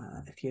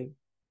 If you're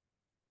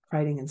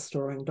creating and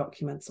storing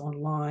documents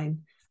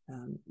online,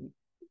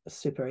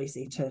 super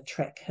easy to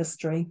track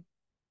history.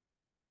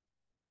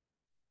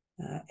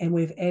 And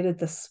we've added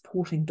the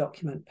supporting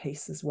document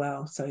piece as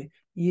well, so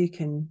you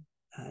can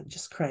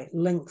just create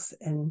links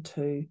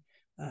into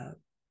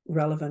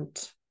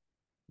relevant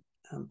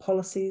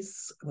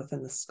policies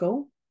within the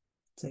school,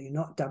 so you're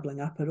not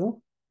doubling up at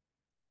all.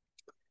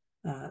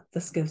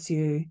 This gives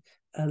you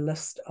a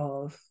list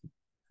of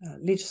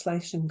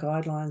legislation,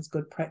 guidelines,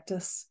 good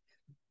practice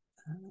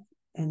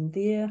in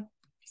there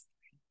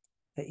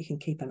that you can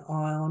keep an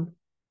eye on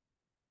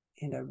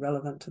and are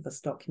relevant to this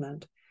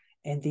document,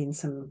 and then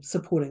some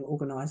supporting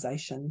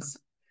organisations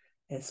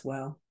as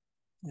well.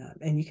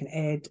 And you can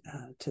add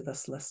to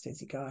this list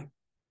as you go.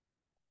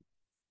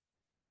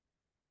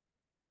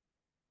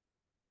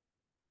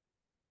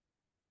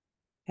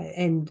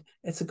 And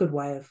it's a good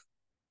way of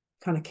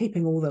kind of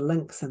keeping all the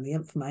links and the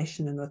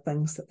information and the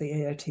things that the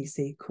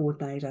EOTC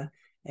coordinator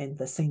and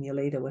the senior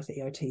leader with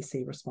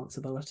EOTC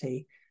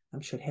responsibility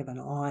should have an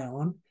eye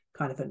on,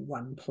 kind of in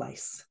one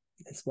place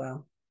as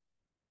well.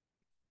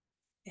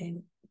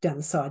 And down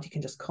the side, you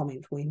can just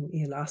comment when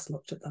you last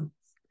looked at them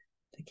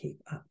to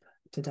keep up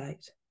to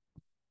date.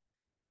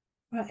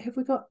 Right, have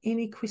we got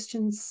any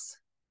questions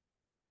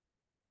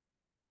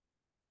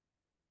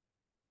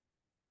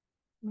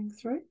coming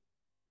through?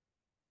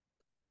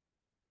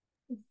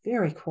 Very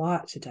very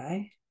quiet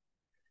today.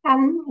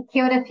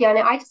 Kia ora,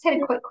 Fiona. I just had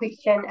a quick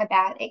question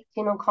about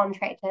external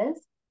contractors.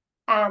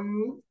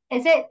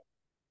 Is it,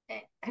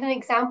 could an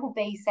example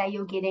be, say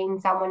you're getting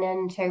someone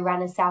in to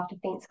run a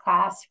self-defense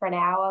class for an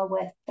hour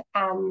with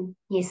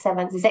year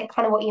sevens? Is that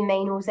kind of what you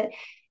mean, or is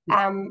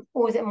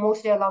it more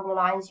to do along the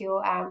lines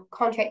you're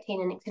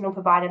contracting an external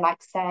provider,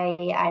 like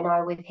say, I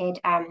know we've had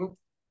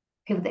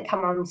people that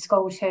come on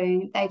school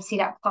they've set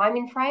up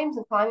climbing frames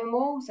and climbing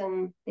walls,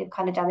 and they've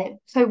kind of done that.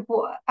 So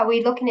are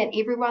we looking at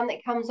everyone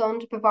that comes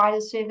on to provide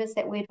a service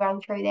that we'd run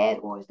through that,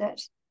 or is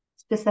it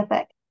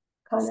specific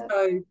kind of?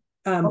 So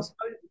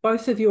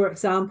both of your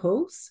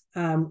examples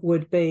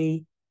would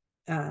be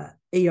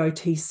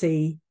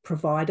EOTC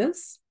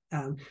providers,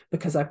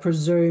 because I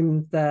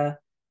presume the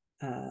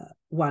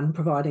one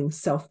providing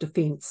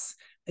self-defense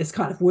is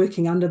kind of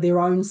working under their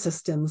own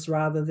systems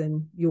rather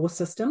than your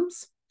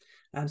systems.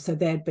 So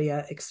that'd be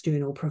an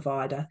external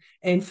provider.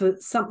 And for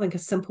something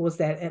as simple as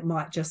that, it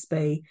might just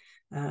be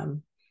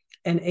an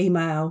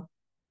email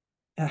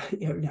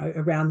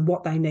around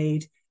what they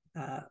need.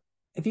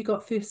 Have you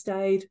got first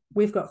aid?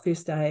 We've got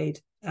first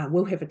aid.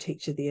 We'll have a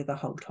teacher there the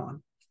whole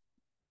time.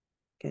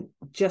 Can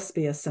just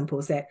be as simple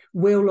as that.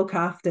 We'll look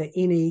after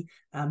any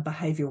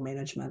behavioural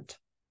management.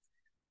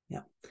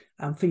 Yeah.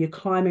 For your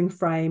climbing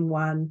frame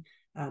one,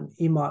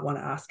 you might want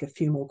to ask a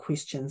few more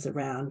questions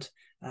around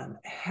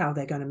how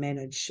they're going to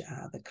manage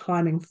the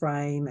climbing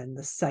frame and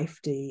the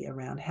safety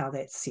around how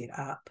that's set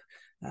up.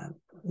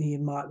 You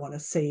might want to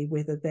see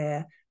whether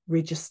they're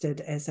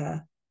registered as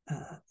a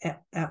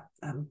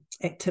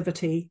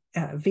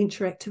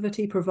venture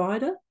activity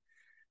provider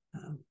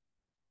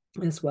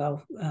as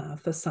well,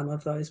 for some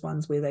of those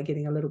ones where they're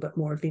getting a little bit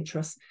more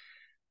adventurous,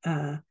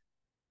 and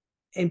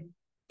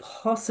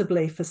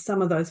possibly for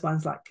some of those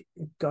ones like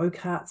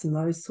go-karts and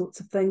those sorts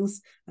of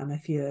things,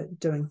 if you're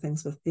doing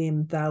things with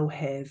them, they'll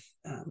have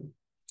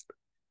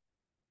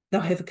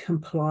a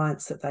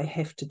compliance that they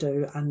have to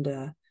do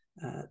under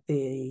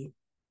the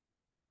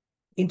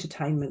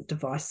entertainment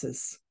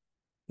devices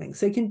thing.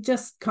 So you can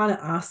just kind of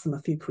ask them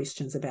a few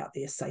questions about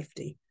their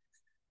safety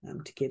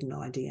to get an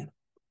idea.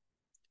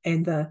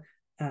 And the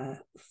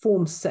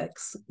Form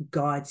 6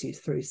 guides you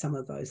through some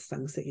of those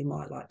things that you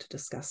might like to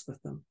discuss with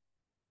them.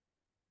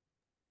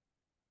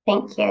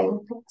 Thank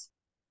you.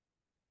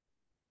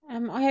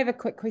 I have a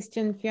quick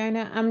question,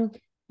 Fiona.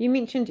 You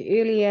mentioned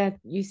earlier,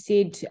 you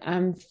said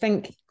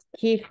think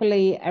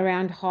carefully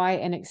around high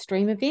and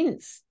extreme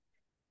events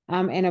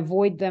and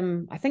avoid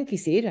them. I think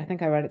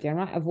I wrote it down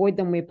right, avoid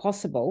them where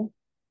possible,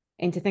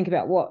 and to think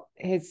about what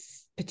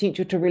has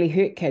potential to really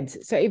hurt kids.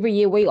 So every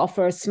year we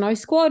offer a snow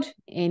squad,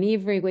 and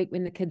every week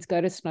when the kids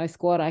go to snow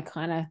squad, I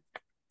kind of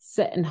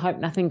sit and hope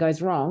nothing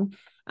goes wrong.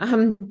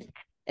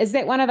 Is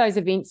that one of those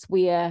events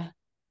where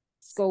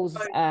schools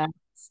are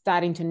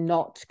starting to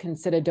not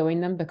consider doing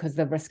them because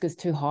the risk is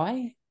too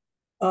high?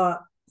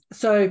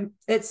 So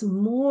it's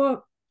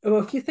more,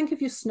 well, if you think of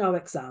your snow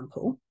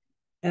example,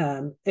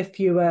 if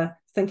you were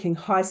thinking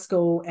high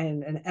school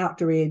and an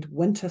outdoor ed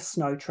winter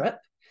snow trip,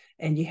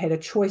 and you had a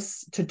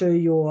choice to do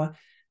your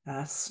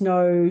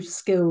snow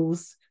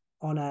skills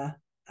on a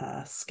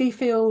ski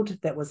field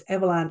that was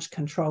avalanche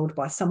controlled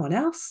by someone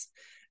else,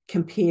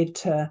 compared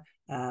to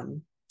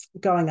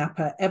going up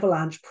an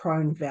avalanche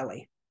prone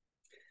valley.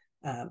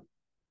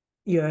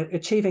 You're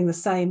achieving the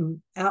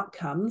same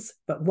outcomes,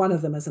 but one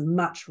of them is a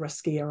much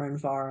riskier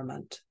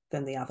environment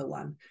than the other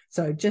one.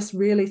 So just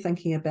really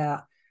thinking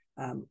about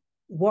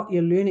what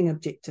your learning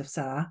objectives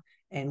are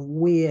and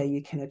where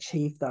you can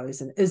achieve those,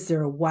 and is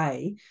there a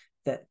way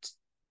that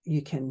you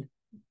can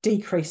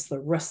decrease the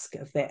risk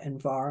of that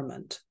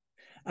environment.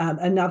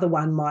 Another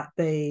one might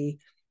be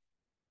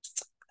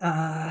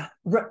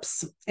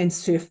rips and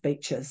surf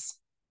beaches.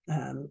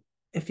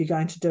 If you're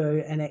going to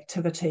do an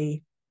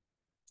activity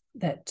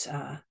that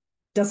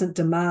doesn't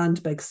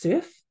demand big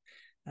surf,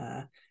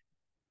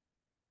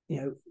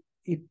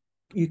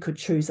 you could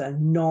choose a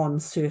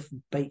non-surf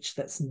beach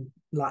that's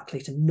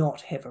likely to not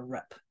have a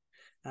rip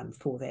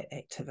for that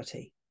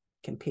activity,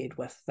 compared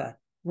with the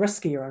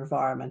riskier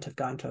environment of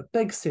going to a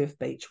big surf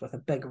beach with a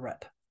big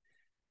rip.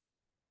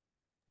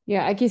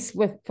 Yeah, I guess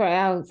for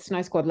our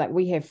snow squad, like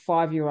we have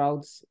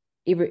 5-year-olds,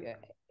 every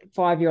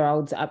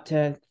 5-year-olds up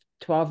to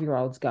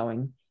 12-year-olds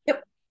going.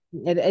 Yep.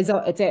 It's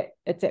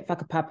at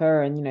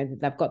whakapapa, and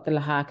they've got the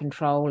laha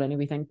control and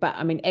everything. But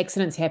I mean,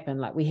 accidents happen.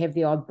 Like we have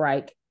the odd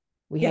break,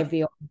 we have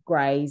the odd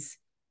graze.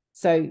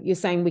 So you're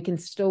saying we can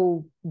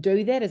still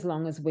do that as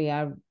long as we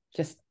are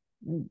just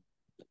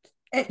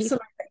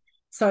absolutely.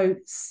 So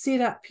set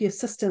up your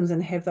systems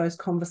and have those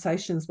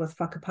conversations with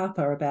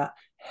whakapapa about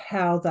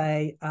how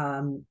they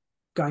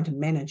going to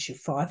manage your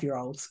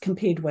 5-year-olds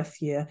compared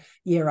with your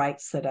year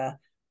 8s that are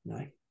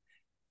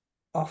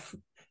off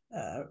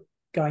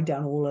going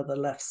down all of the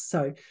lifts.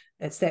 So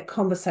it's that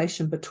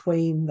conversation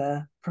between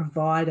the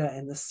provider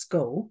and the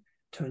school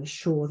to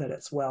ensure that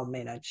it's well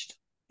managed.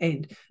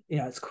 And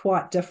it's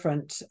quite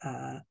different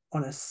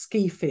on a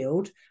ski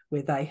field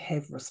where they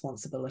have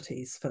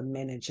responsibilities for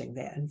managing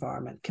that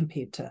environment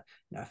compared to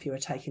if you were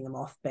taking them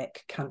off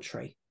back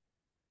country.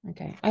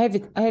 Okay. I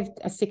have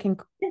a second,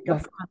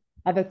 well,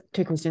 other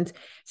two questions.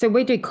 So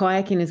we do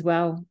kayaking as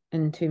well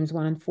in terms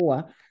 1 and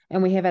 4,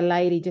 and we have a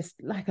lady, just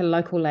like a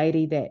local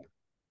lady that,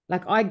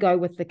 like, I go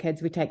with the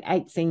kids. We take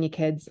 8 senior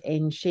kids,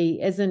 and she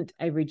isn't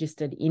a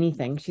registered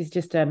anything. She's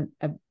just a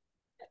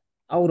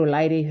older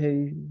lady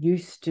who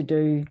used to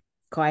do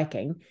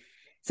kayaking.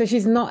 So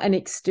she's not an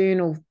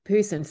external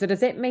person. So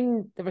does that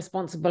mean the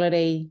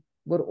responsibility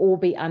would all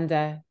be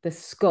under the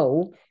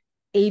school,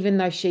 even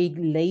though she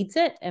leads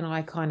it and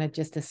I kind of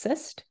just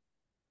assist?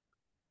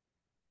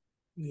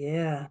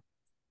 Yeah.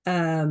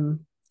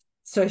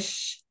 So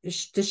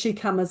does she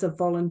come as a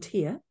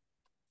volunteer?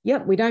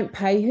 Yep, we don't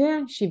pay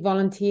her. She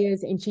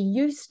volunteers, and she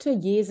used to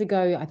years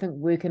ago, I think,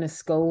 work in a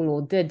school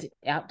or did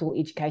outdoor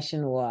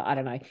education, or I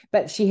don't know,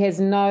 but she has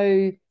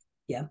no.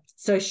 Yeah.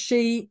 So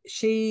she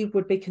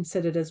would be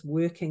considered as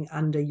working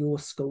under your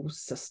school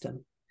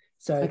system.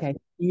 So Okay.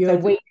 you're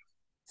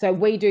So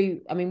we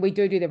do, I mean, we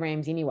do the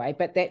RAMs anyway,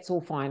 but that's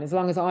all fine. As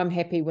long as I'm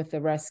happy with the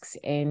risks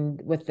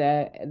and with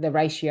the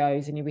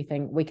ratios and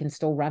everything, we can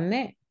still run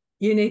that.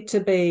 You need to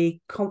be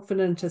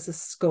confident as a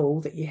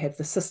school that you have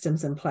the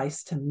systems in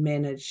place to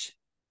manage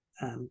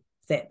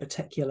that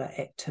particular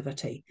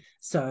activity.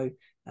 So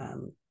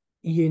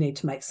you need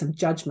to make some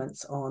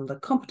judgments on the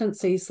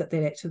competencies that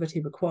activity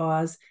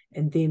requires,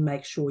 and then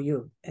make sure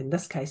you, in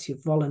this case, you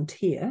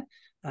volunteer,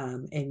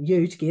 and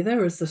you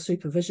together as the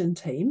supervision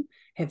team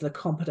have the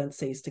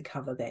competencies to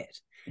cover that.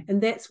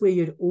 And that's where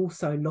you'd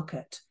also look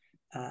at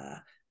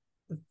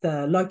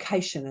the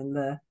location and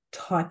the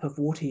type of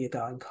water you're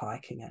going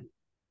kayaking in.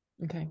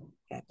 Okay.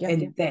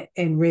 Yep,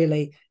 and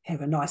really have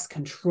a nice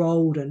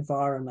controlled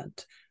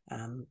environment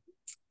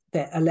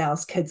that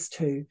allows kids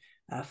to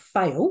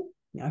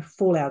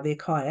fall out of their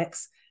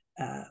kayaks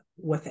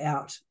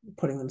without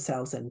putting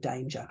themselves in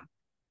danger.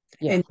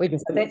 Yeah, and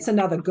that's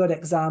another good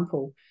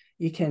example.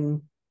 You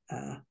can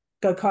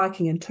go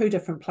kayaking in 2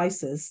 different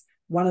places.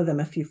 One of them,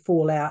 if you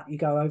fall out, you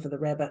go over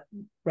the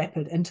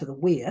rapid into the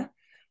weir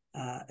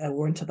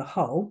or into the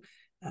hole.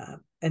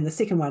 And the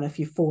second one, if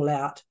you fall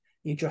out,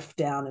 you drift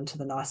down into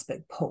the nice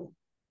big pool.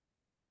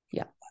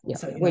 Yeah.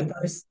 So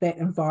that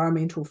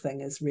environmental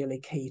thing is really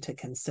key to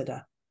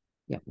consider.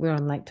 Yeah, we're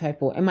on Lake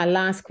Taupo. And my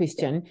last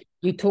question,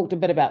 you talked a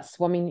bit about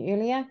swimming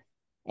earlier,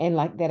 and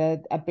like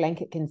that a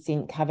blanket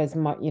consent covers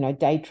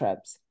day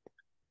trips.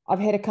 I've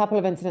had a couple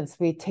of incidents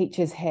where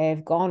teachers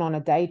have gone on a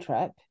day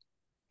trip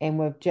and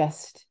we've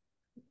just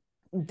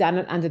done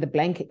it under the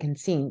blanket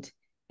consent,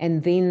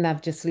 and then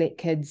they've just let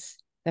kids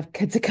have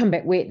come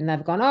back wet, and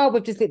they've gone, oh,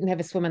 we've just let them have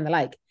a swim in the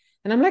lake.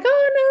 And I'm like,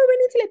 oh no, we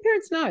need to let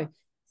parents know.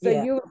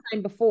 So you were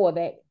saying before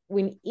that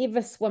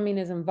whenever swimming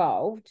is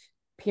involved,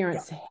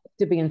 parents have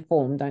to be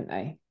informed, don't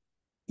they?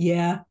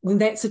 Yeah,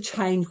 and that's a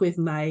change we've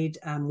made.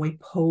 We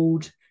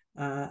pulled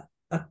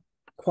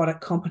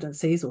aquatic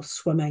competencies or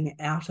swimming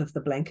out of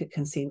the blanket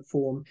consent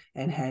form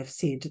and have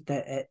said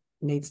that it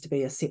needs to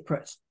be a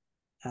separate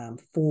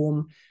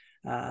form.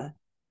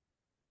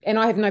 And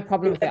I have no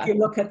problem with that. If you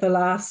look at the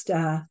last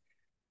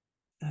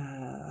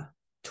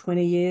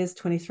 20 years,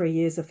 23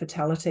 years of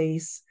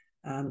fatalities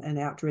in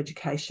outdoor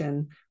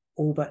education,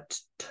 all but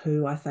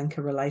 2, I think,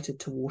 are related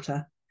to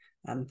water.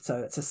 So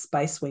it's a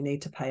space we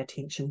need to pay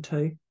attention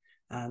to.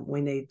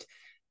 We need,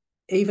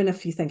 even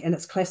if you think, and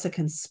it's classic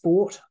in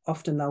sport,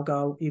 often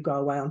you go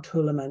away on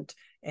tournament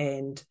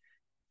and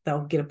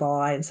they'll get a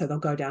bye, and so they'll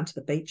go down to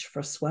the beach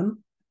for a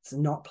swim. It's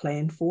not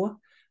planned for.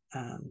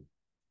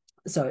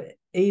 So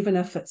even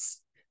if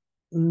it's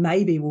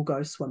maybe we'll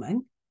go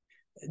swimming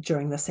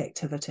during this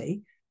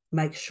activity,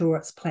 make sure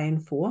it's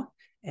planned for,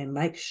 and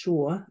make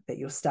sure that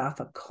your staff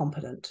are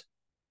competent.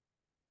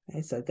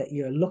 Okay, so that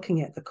you're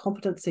looking at the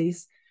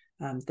competencies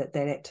that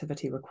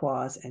activity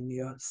requires, and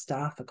your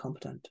staff are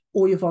competent,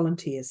 or your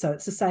volunteers. So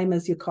it's the same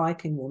as your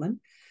kayaking woman.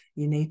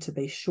 You need to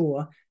be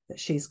sure that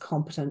she's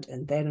competent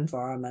in that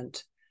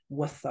environment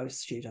with those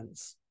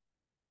students.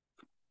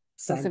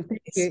 Awesome.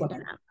 Thank you,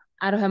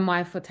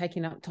 Aroha for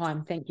taking up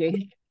time. Thank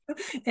you.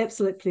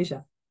 Absolute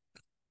pleasure.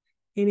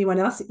 Anyone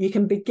else? You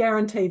can be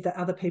guaranteed that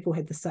other people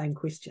had the same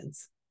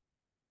questions.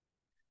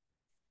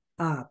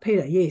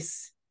 Peter,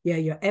 yes. Yeah,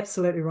 you're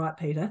absolutely right,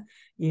 Peter.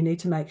 You need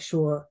to make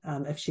sure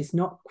if she's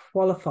not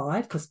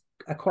qualified, because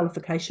a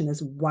qualification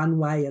is one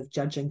way of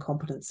judging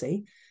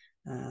competency,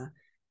 and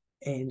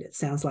it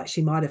sounds like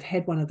she might have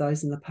had one of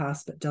those in the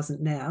past but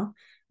doesn't now.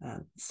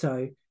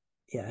 So,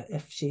 yeah,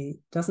 if she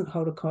doesn't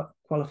hold a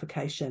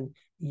qualification,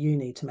 you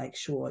need to make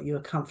sure you're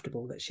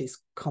comfortable that she's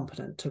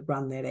competent to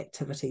run that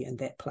activity in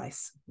that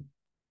place.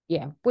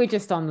 Yeah, we're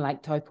just on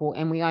Lake Taupo,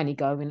 and we only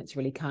go when it's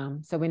really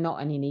calm. So we're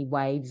not in any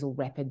waves or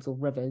rapids or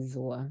rivers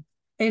or...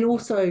 And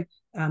also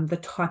the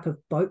type of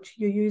boat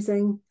you're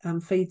using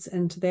feeds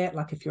into that.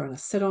 Like if you're on a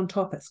sit-on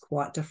top, it's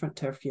quite different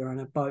to if you're on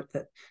a boat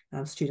that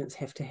students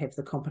have to have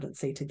the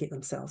competency to get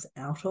themselves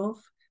out of,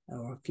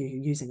 or if you're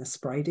using a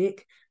spray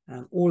deck.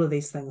 All of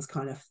these things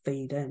kind of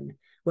feed in,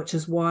 which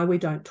is why we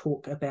don't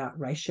talk about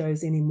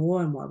ratios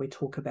anymore, and why we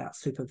talk about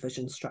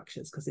supervision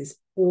structures, because there's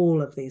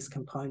all of these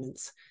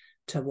components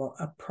to what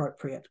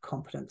appropriate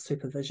competent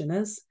supervision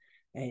is.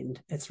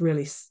 And it's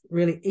really,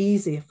 really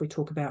easy if we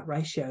talk about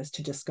ratios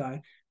to just go,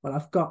 well,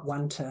 I've got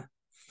 1 to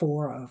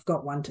 4, or I've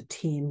got 1 to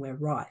 10, we're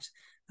right.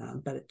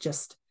 But it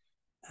just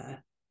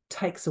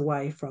takes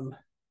away from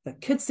the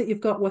kids that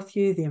you've got with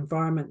you, the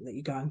environment that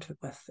you're going to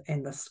with,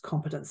 and this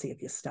competency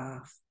of your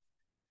staff.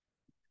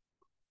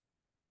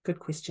 Good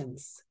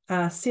questions.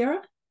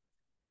 Sarah?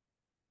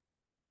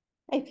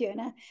 Hey,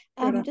 Fiona.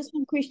 Just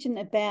one question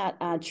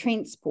about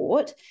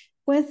transport.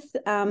 With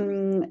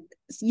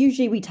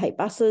usually we take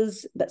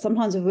buses, but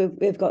sometimes if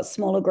we've got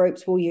smaller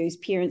groups, we'll use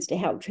parents to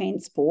help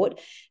transport.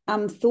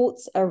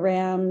 Thoughts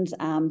around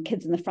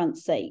kids in the front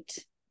seat?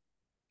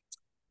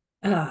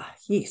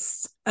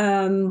 Yes.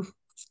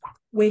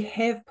 We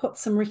have put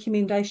some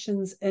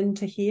recommendations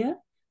into here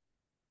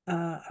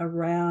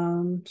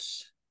around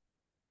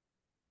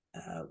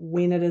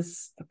when it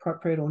is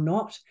appropriate or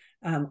not.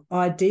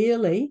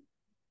 Ideally,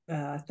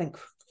 I think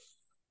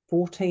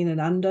 14 and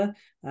under,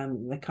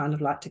 they kind of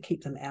like to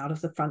keep them out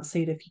of the front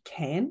seat if you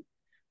can,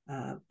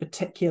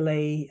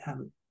 particularly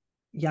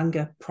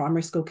younger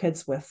primary school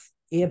kids with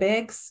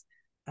airbags.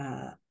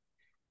 And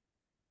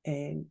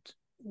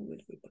where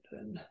do we put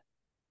it in?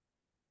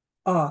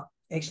 Oh,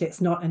 actually, it's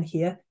not in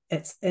here.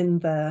 It's in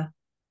the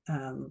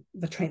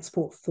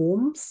transport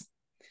forms.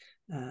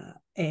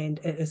 And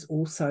it is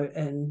also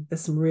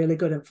there's some really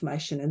good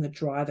information in the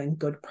driving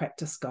good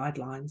practice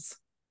guidelines.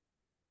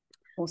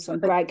 Awesome,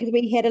 great. Because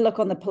we had a look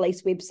on the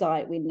police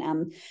website when,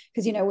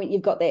 because when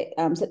you've got that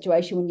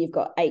situation when you've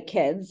got 8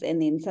 kids,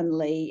 and then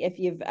suddenly if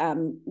you've,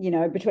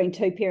 between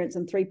 2 parents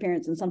and 3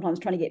 parents, and sometimes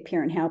trying to get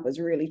parent help is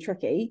really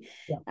tricky.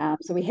 Yeah.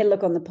 So we had a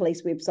look on the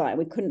police website, and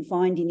we couldn't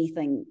find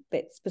anything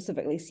that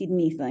specifically said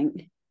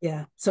anything.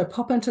 Yeah. So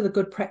pop into the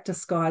good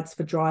practice guides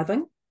for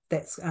driving.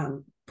 That's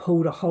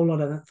pulled a whole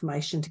lot of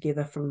information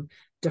together from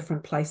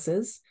different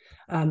places.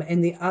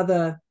 And the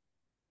other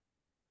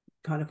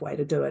kind of way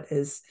to do it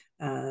is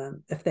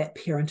if that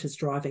parent is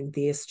driving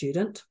their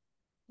student,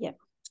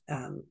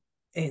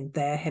 and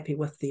they're happy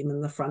with them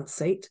in the front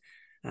seat,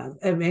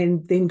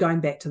 and then going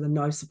back to the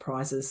no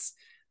surprises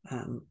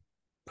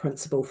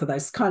principle for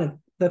those kind of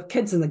the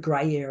kids in the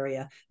grey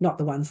area, not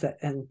the ones that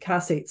in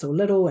car seats or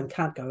little and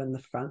can't go in the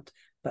front,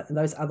 but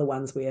those other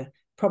ones where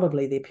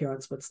probably their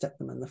parents would stick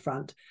them in the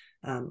front,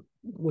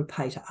 would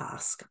pay to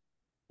ask.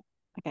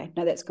 Okay,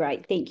 no, that's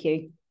great. Thank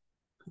you.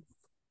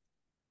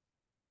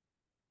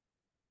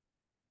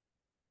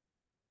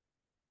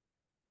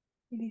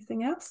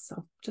 Anything else?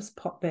 I'll just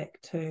pop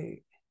back to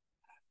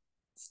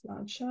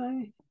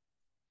slideshow.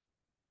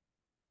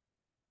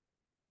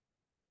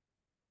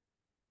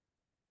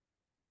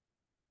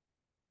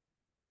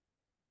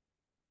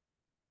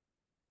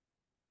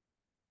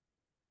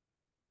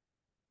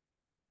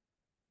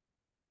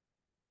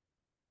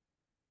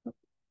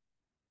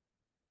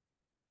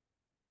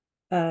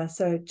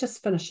 So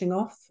just finishing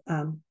off,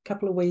 a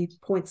couple of wee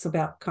points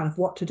about kind of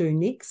what to do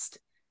next.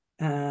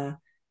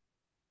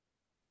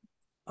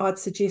 I'd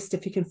suggest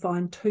if you can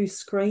find 2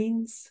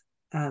 screens,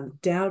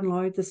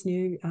 download this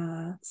new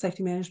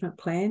safety management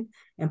plan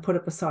and put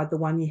it beside the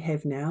one you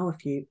have now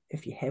if you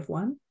have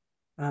one,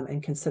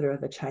 and consider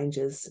the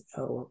changes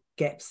or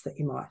gaps that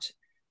you might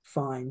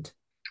find.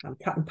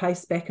 Cut and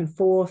paste back and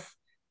forth.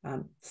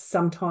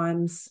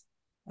 Sometimes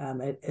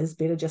it is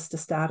better just to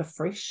start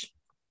afresh.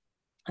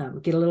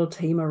 Get a little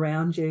team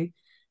around you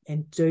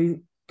and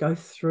go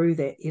through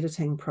that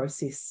editing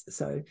process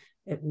so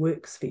it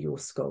works for your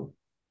school.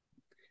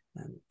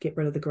 Get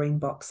rid of the green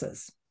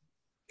boxes,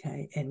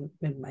 okay, and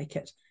make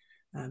it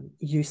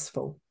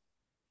useful.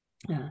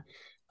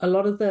 A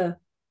lot of the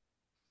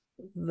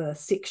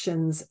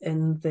sections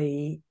in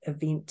the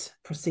event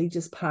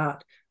procedures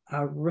part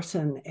are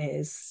written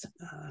as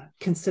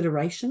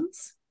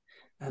considerations,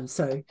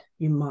 so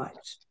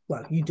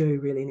you do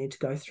really need to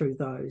go through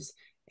those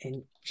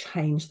and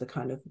change the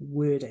kind of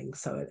wording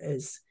so it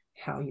is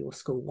how your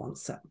school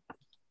wants it,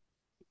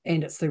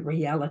 and it's the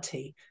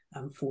reality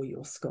for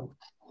your school.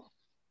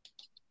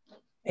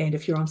 And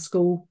if you're on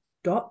school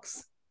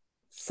docs,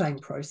 same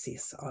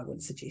process, I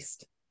would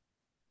suggest.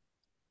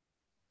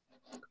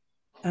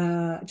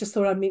 Just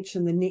thought I'd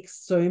mention the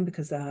next Zoom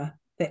because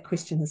that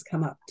question has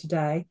come up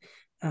today.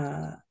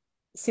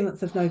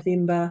 7th of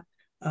November,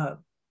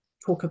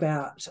 talk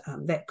about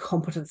that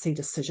competency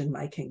decision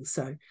making.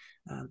 So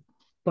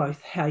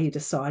both how you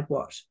decide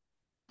what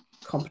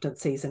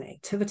competencies an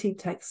activity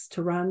takes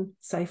to run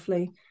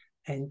safely,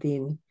 and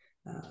then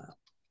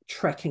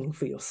tracking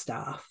for your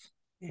staff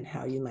and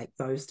how you make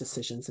those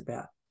decisions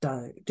about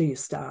do your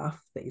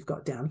staff that you've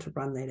got down to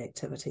run that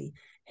activity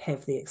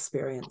have the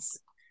experience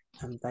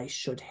they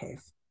should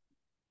have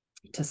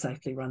to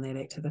safely run that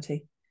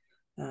activity.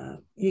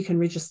 You can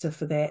register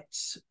for that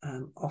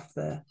off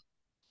the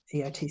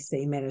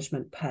EOTC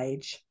management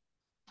page,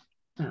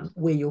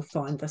 where you'll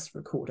find this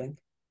recording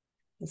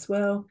as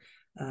well.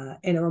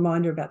 And a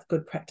reminder about the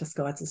good practice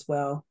guides as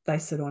well. They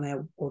sit on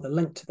the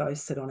link to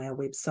those sit on our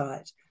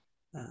website.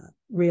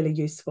 Really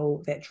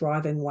useful. That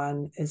driving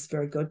one is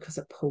very good because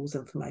it pulls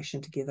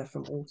information together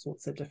from all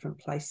sorts of different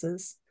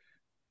places.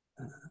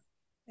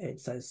 And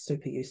so it's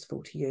super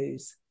useful to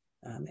use.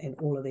 and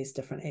all of these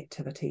different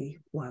activity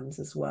ones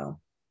as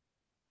well.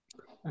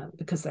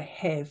 Because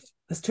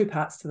there's two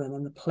parts to them,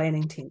 and the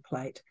planning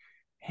template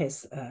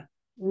has a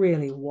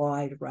really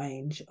wide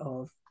range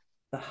of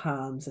the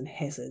harms and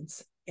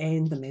hazards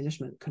and the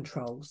management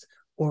controls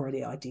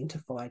already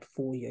identified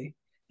for you.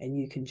 And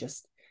you can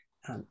just,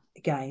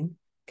 again,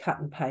 cut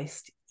and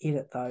paste,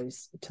 edit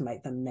those to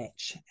make them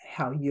match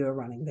how you're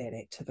running that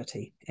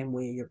activity and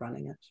where you're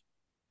running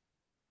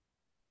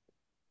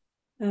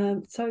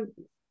it. So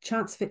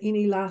chance for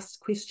any last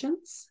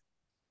questions?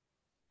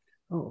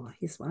 Oh,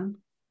 here's one.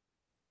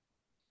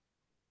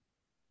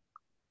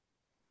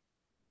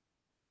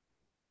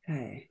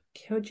 Okay,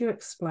 could you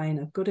explain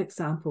a good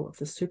example of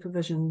the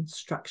supervision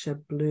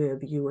structure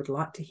blurb you would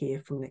like to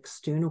hear from an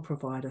external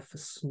provider for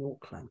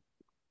snorkeling?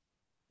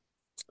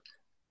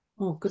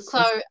 Oh, good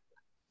question.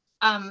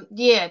 So,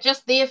 yeah,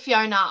 just there,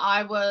 Fiona,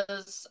 I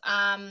was,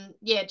 I'm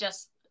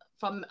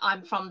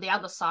from the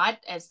other side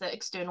as the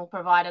external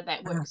provider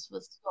that works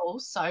with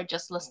schools. So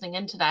just listening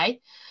in today.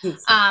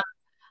 Yes.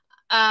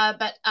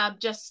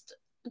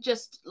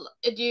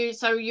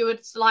 So you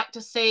would like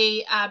to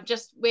see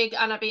we're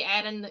going to be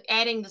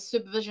adding the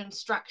supervision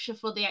structure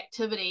for the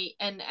activity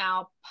in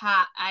our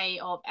part A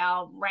of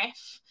our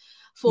RAF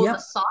for the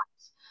site.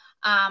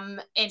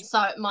 And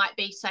so it might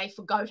be, say,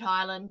 for Goat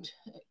Island,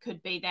 it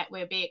could be that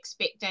we'll be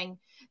expecting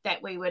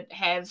that we would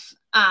have,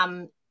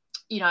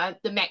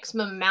 the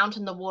maximum amount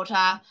in the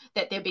water,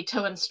 that there'd be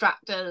 2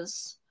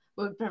 instructors,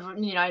 would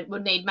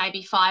need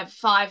maybe five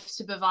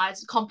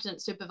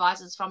competent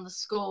supervisors from the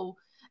school.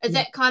 Is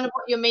that kind of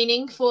what you're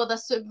meaning for the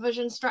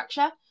supervision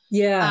structure?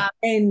 Yeah,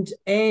 and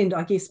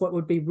I guess what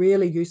would be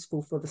really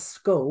useful for the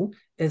school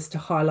is to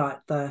highlight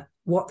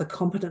what the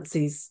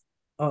competencies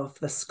of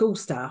the school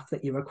staff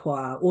that you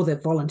require, or the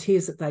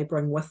volunteers that they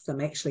bring with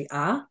them, actually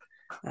are,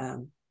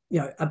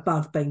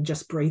 above being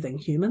just breathing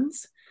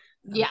humans.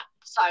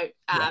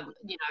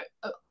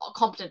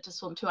 Competent to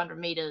swim 200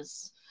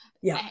 meters.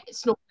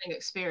 Snorkeling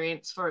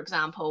experience, for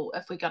example,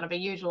 if we're going to be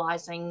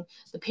utilising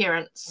the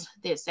parents,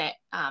 there's that,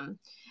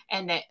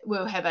 and that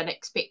we'll have an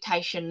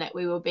expectation that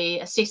we will be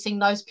assessing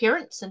those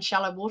parents in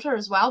shallow water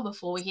as well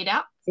before we head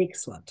out.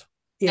 Excellent.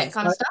 Yeah, that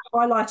kind of stuff.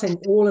 Highlighting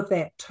all of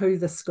that to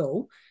the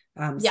school.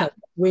 So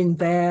when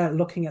they're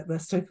looking at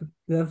the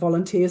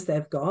volunteers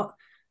they've got,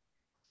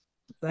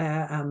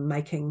 they're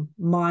making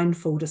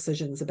mindful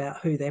decisions about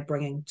who they're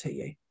bringing to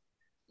you.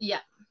 Yeah.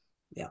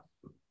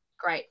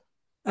 Great.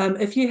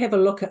 If you have a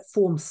look at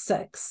Form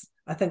 6,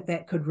 I think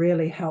that could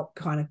really help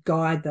kind of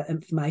guide the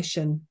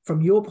information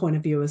from your point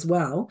of view as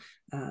well,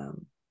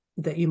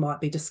 that you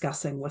might be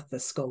discussing with the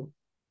school.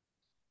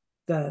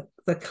 The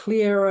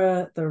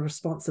clearer the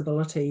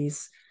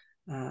responsibilities,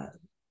 and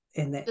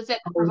that does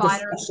that the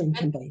provider discussion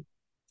can be.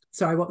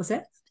 Sorry, what was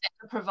that? Is that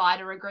the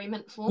provider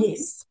agreement form?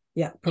 Yes.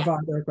 Yeah,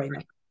 provider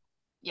agreement.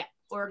 Yeah,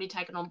 already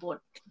taken on board.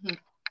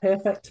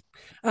 Perfect.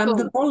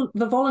 Cool.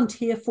 The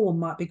volunteer form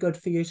might be good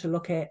for you to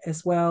look at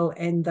as well,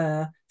 and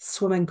the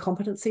swimming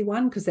competency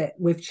one, because that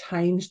we've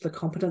changed the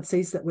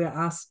competencies that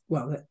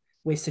that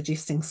we're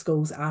suggesting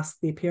schools ask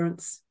their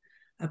parents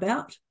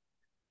about.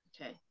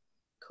 Okay,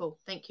 cool.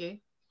 Thank you.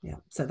 Yeah,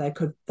 so they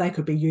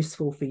could be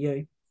useful for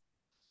you.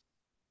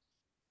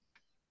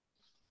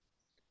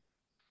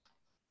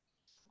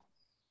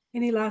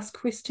 Any last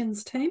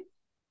questions, team?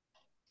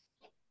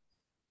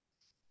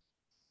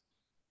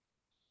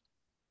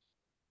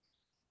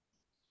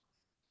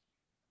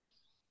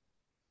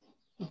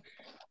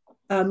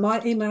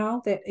 My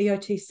email, that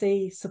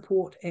EOTC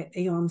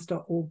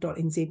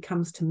support@eons.org.nz,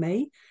 comes to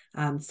me.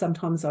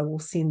 Sometimes I will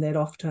send that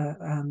off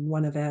to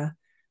one of our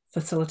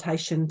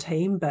facilitation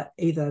team, but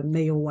either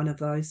me or one of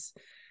those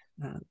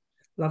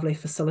lovely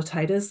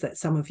facilitators that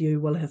some of you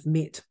will have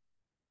met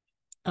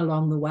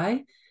along the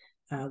way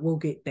will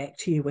get back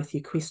to you with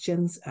your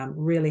questions. I'm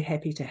really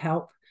happy to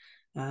help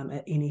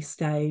at any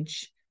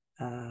stage.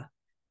 Our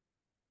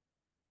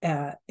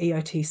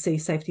EOTC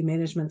Safety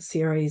Management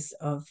series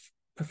of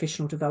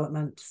professional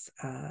development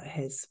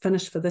has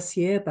finished for this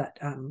year, but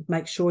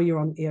make sure you're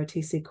on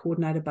EOTC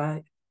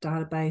coordinator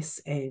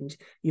database, and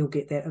you'll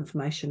get that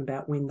information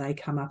about when they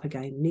come up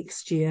again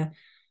next year.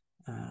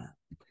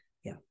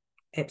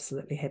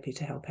 Absolutely happy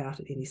to help out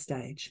at any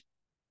stage.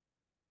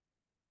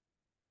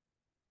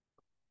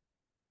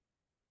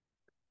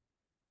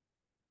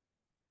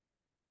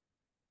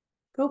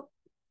 Cool.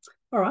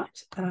 All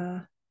right.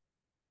 I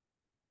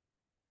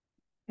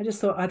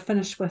just thought I'd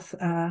finish with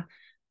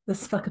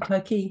this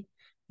whakapōki,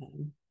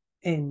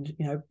 and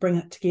bring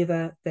it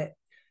together that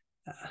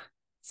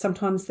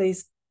sometimes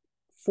these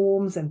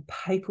forms and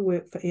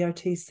paperwork for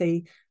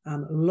EOTC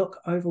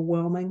look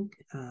overwhelming,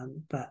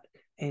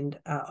 and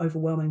are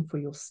overwhelming for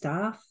your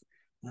staff.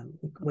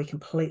 We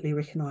completely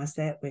recognise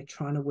that. We're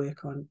trying to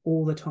work on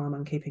all the time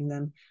on keeping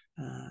them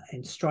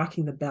and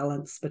striking the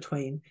balance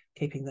between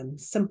keeping them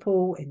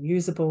simple and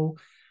usable,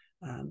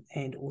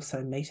 and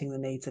also meeting the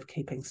needs of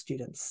keeping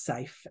students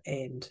safe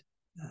and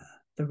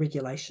the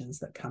regulations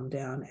that come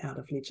down out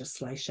of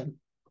legislation.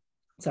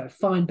 So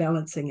fine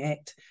balancing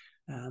act,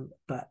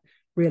 but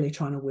really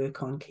trying to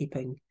work on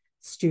keeping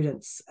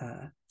students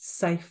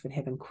safe and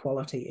having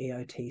quality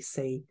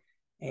EOTC,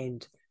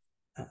 and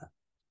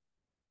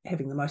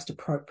having the most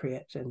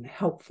appropriate and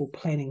helpful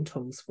planning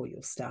tools for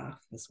your staff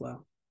as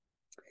well.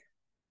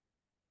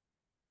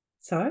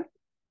 So,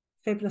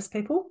 fabulous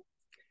people.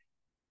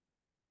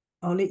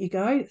 I'll let you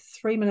go.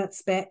 3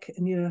 minutes back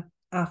in your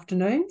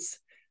afternoons.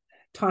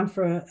 Time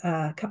for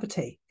a cup of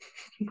tea.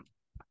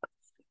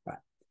 Right.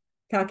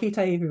 Ka kite,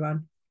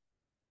 everyone.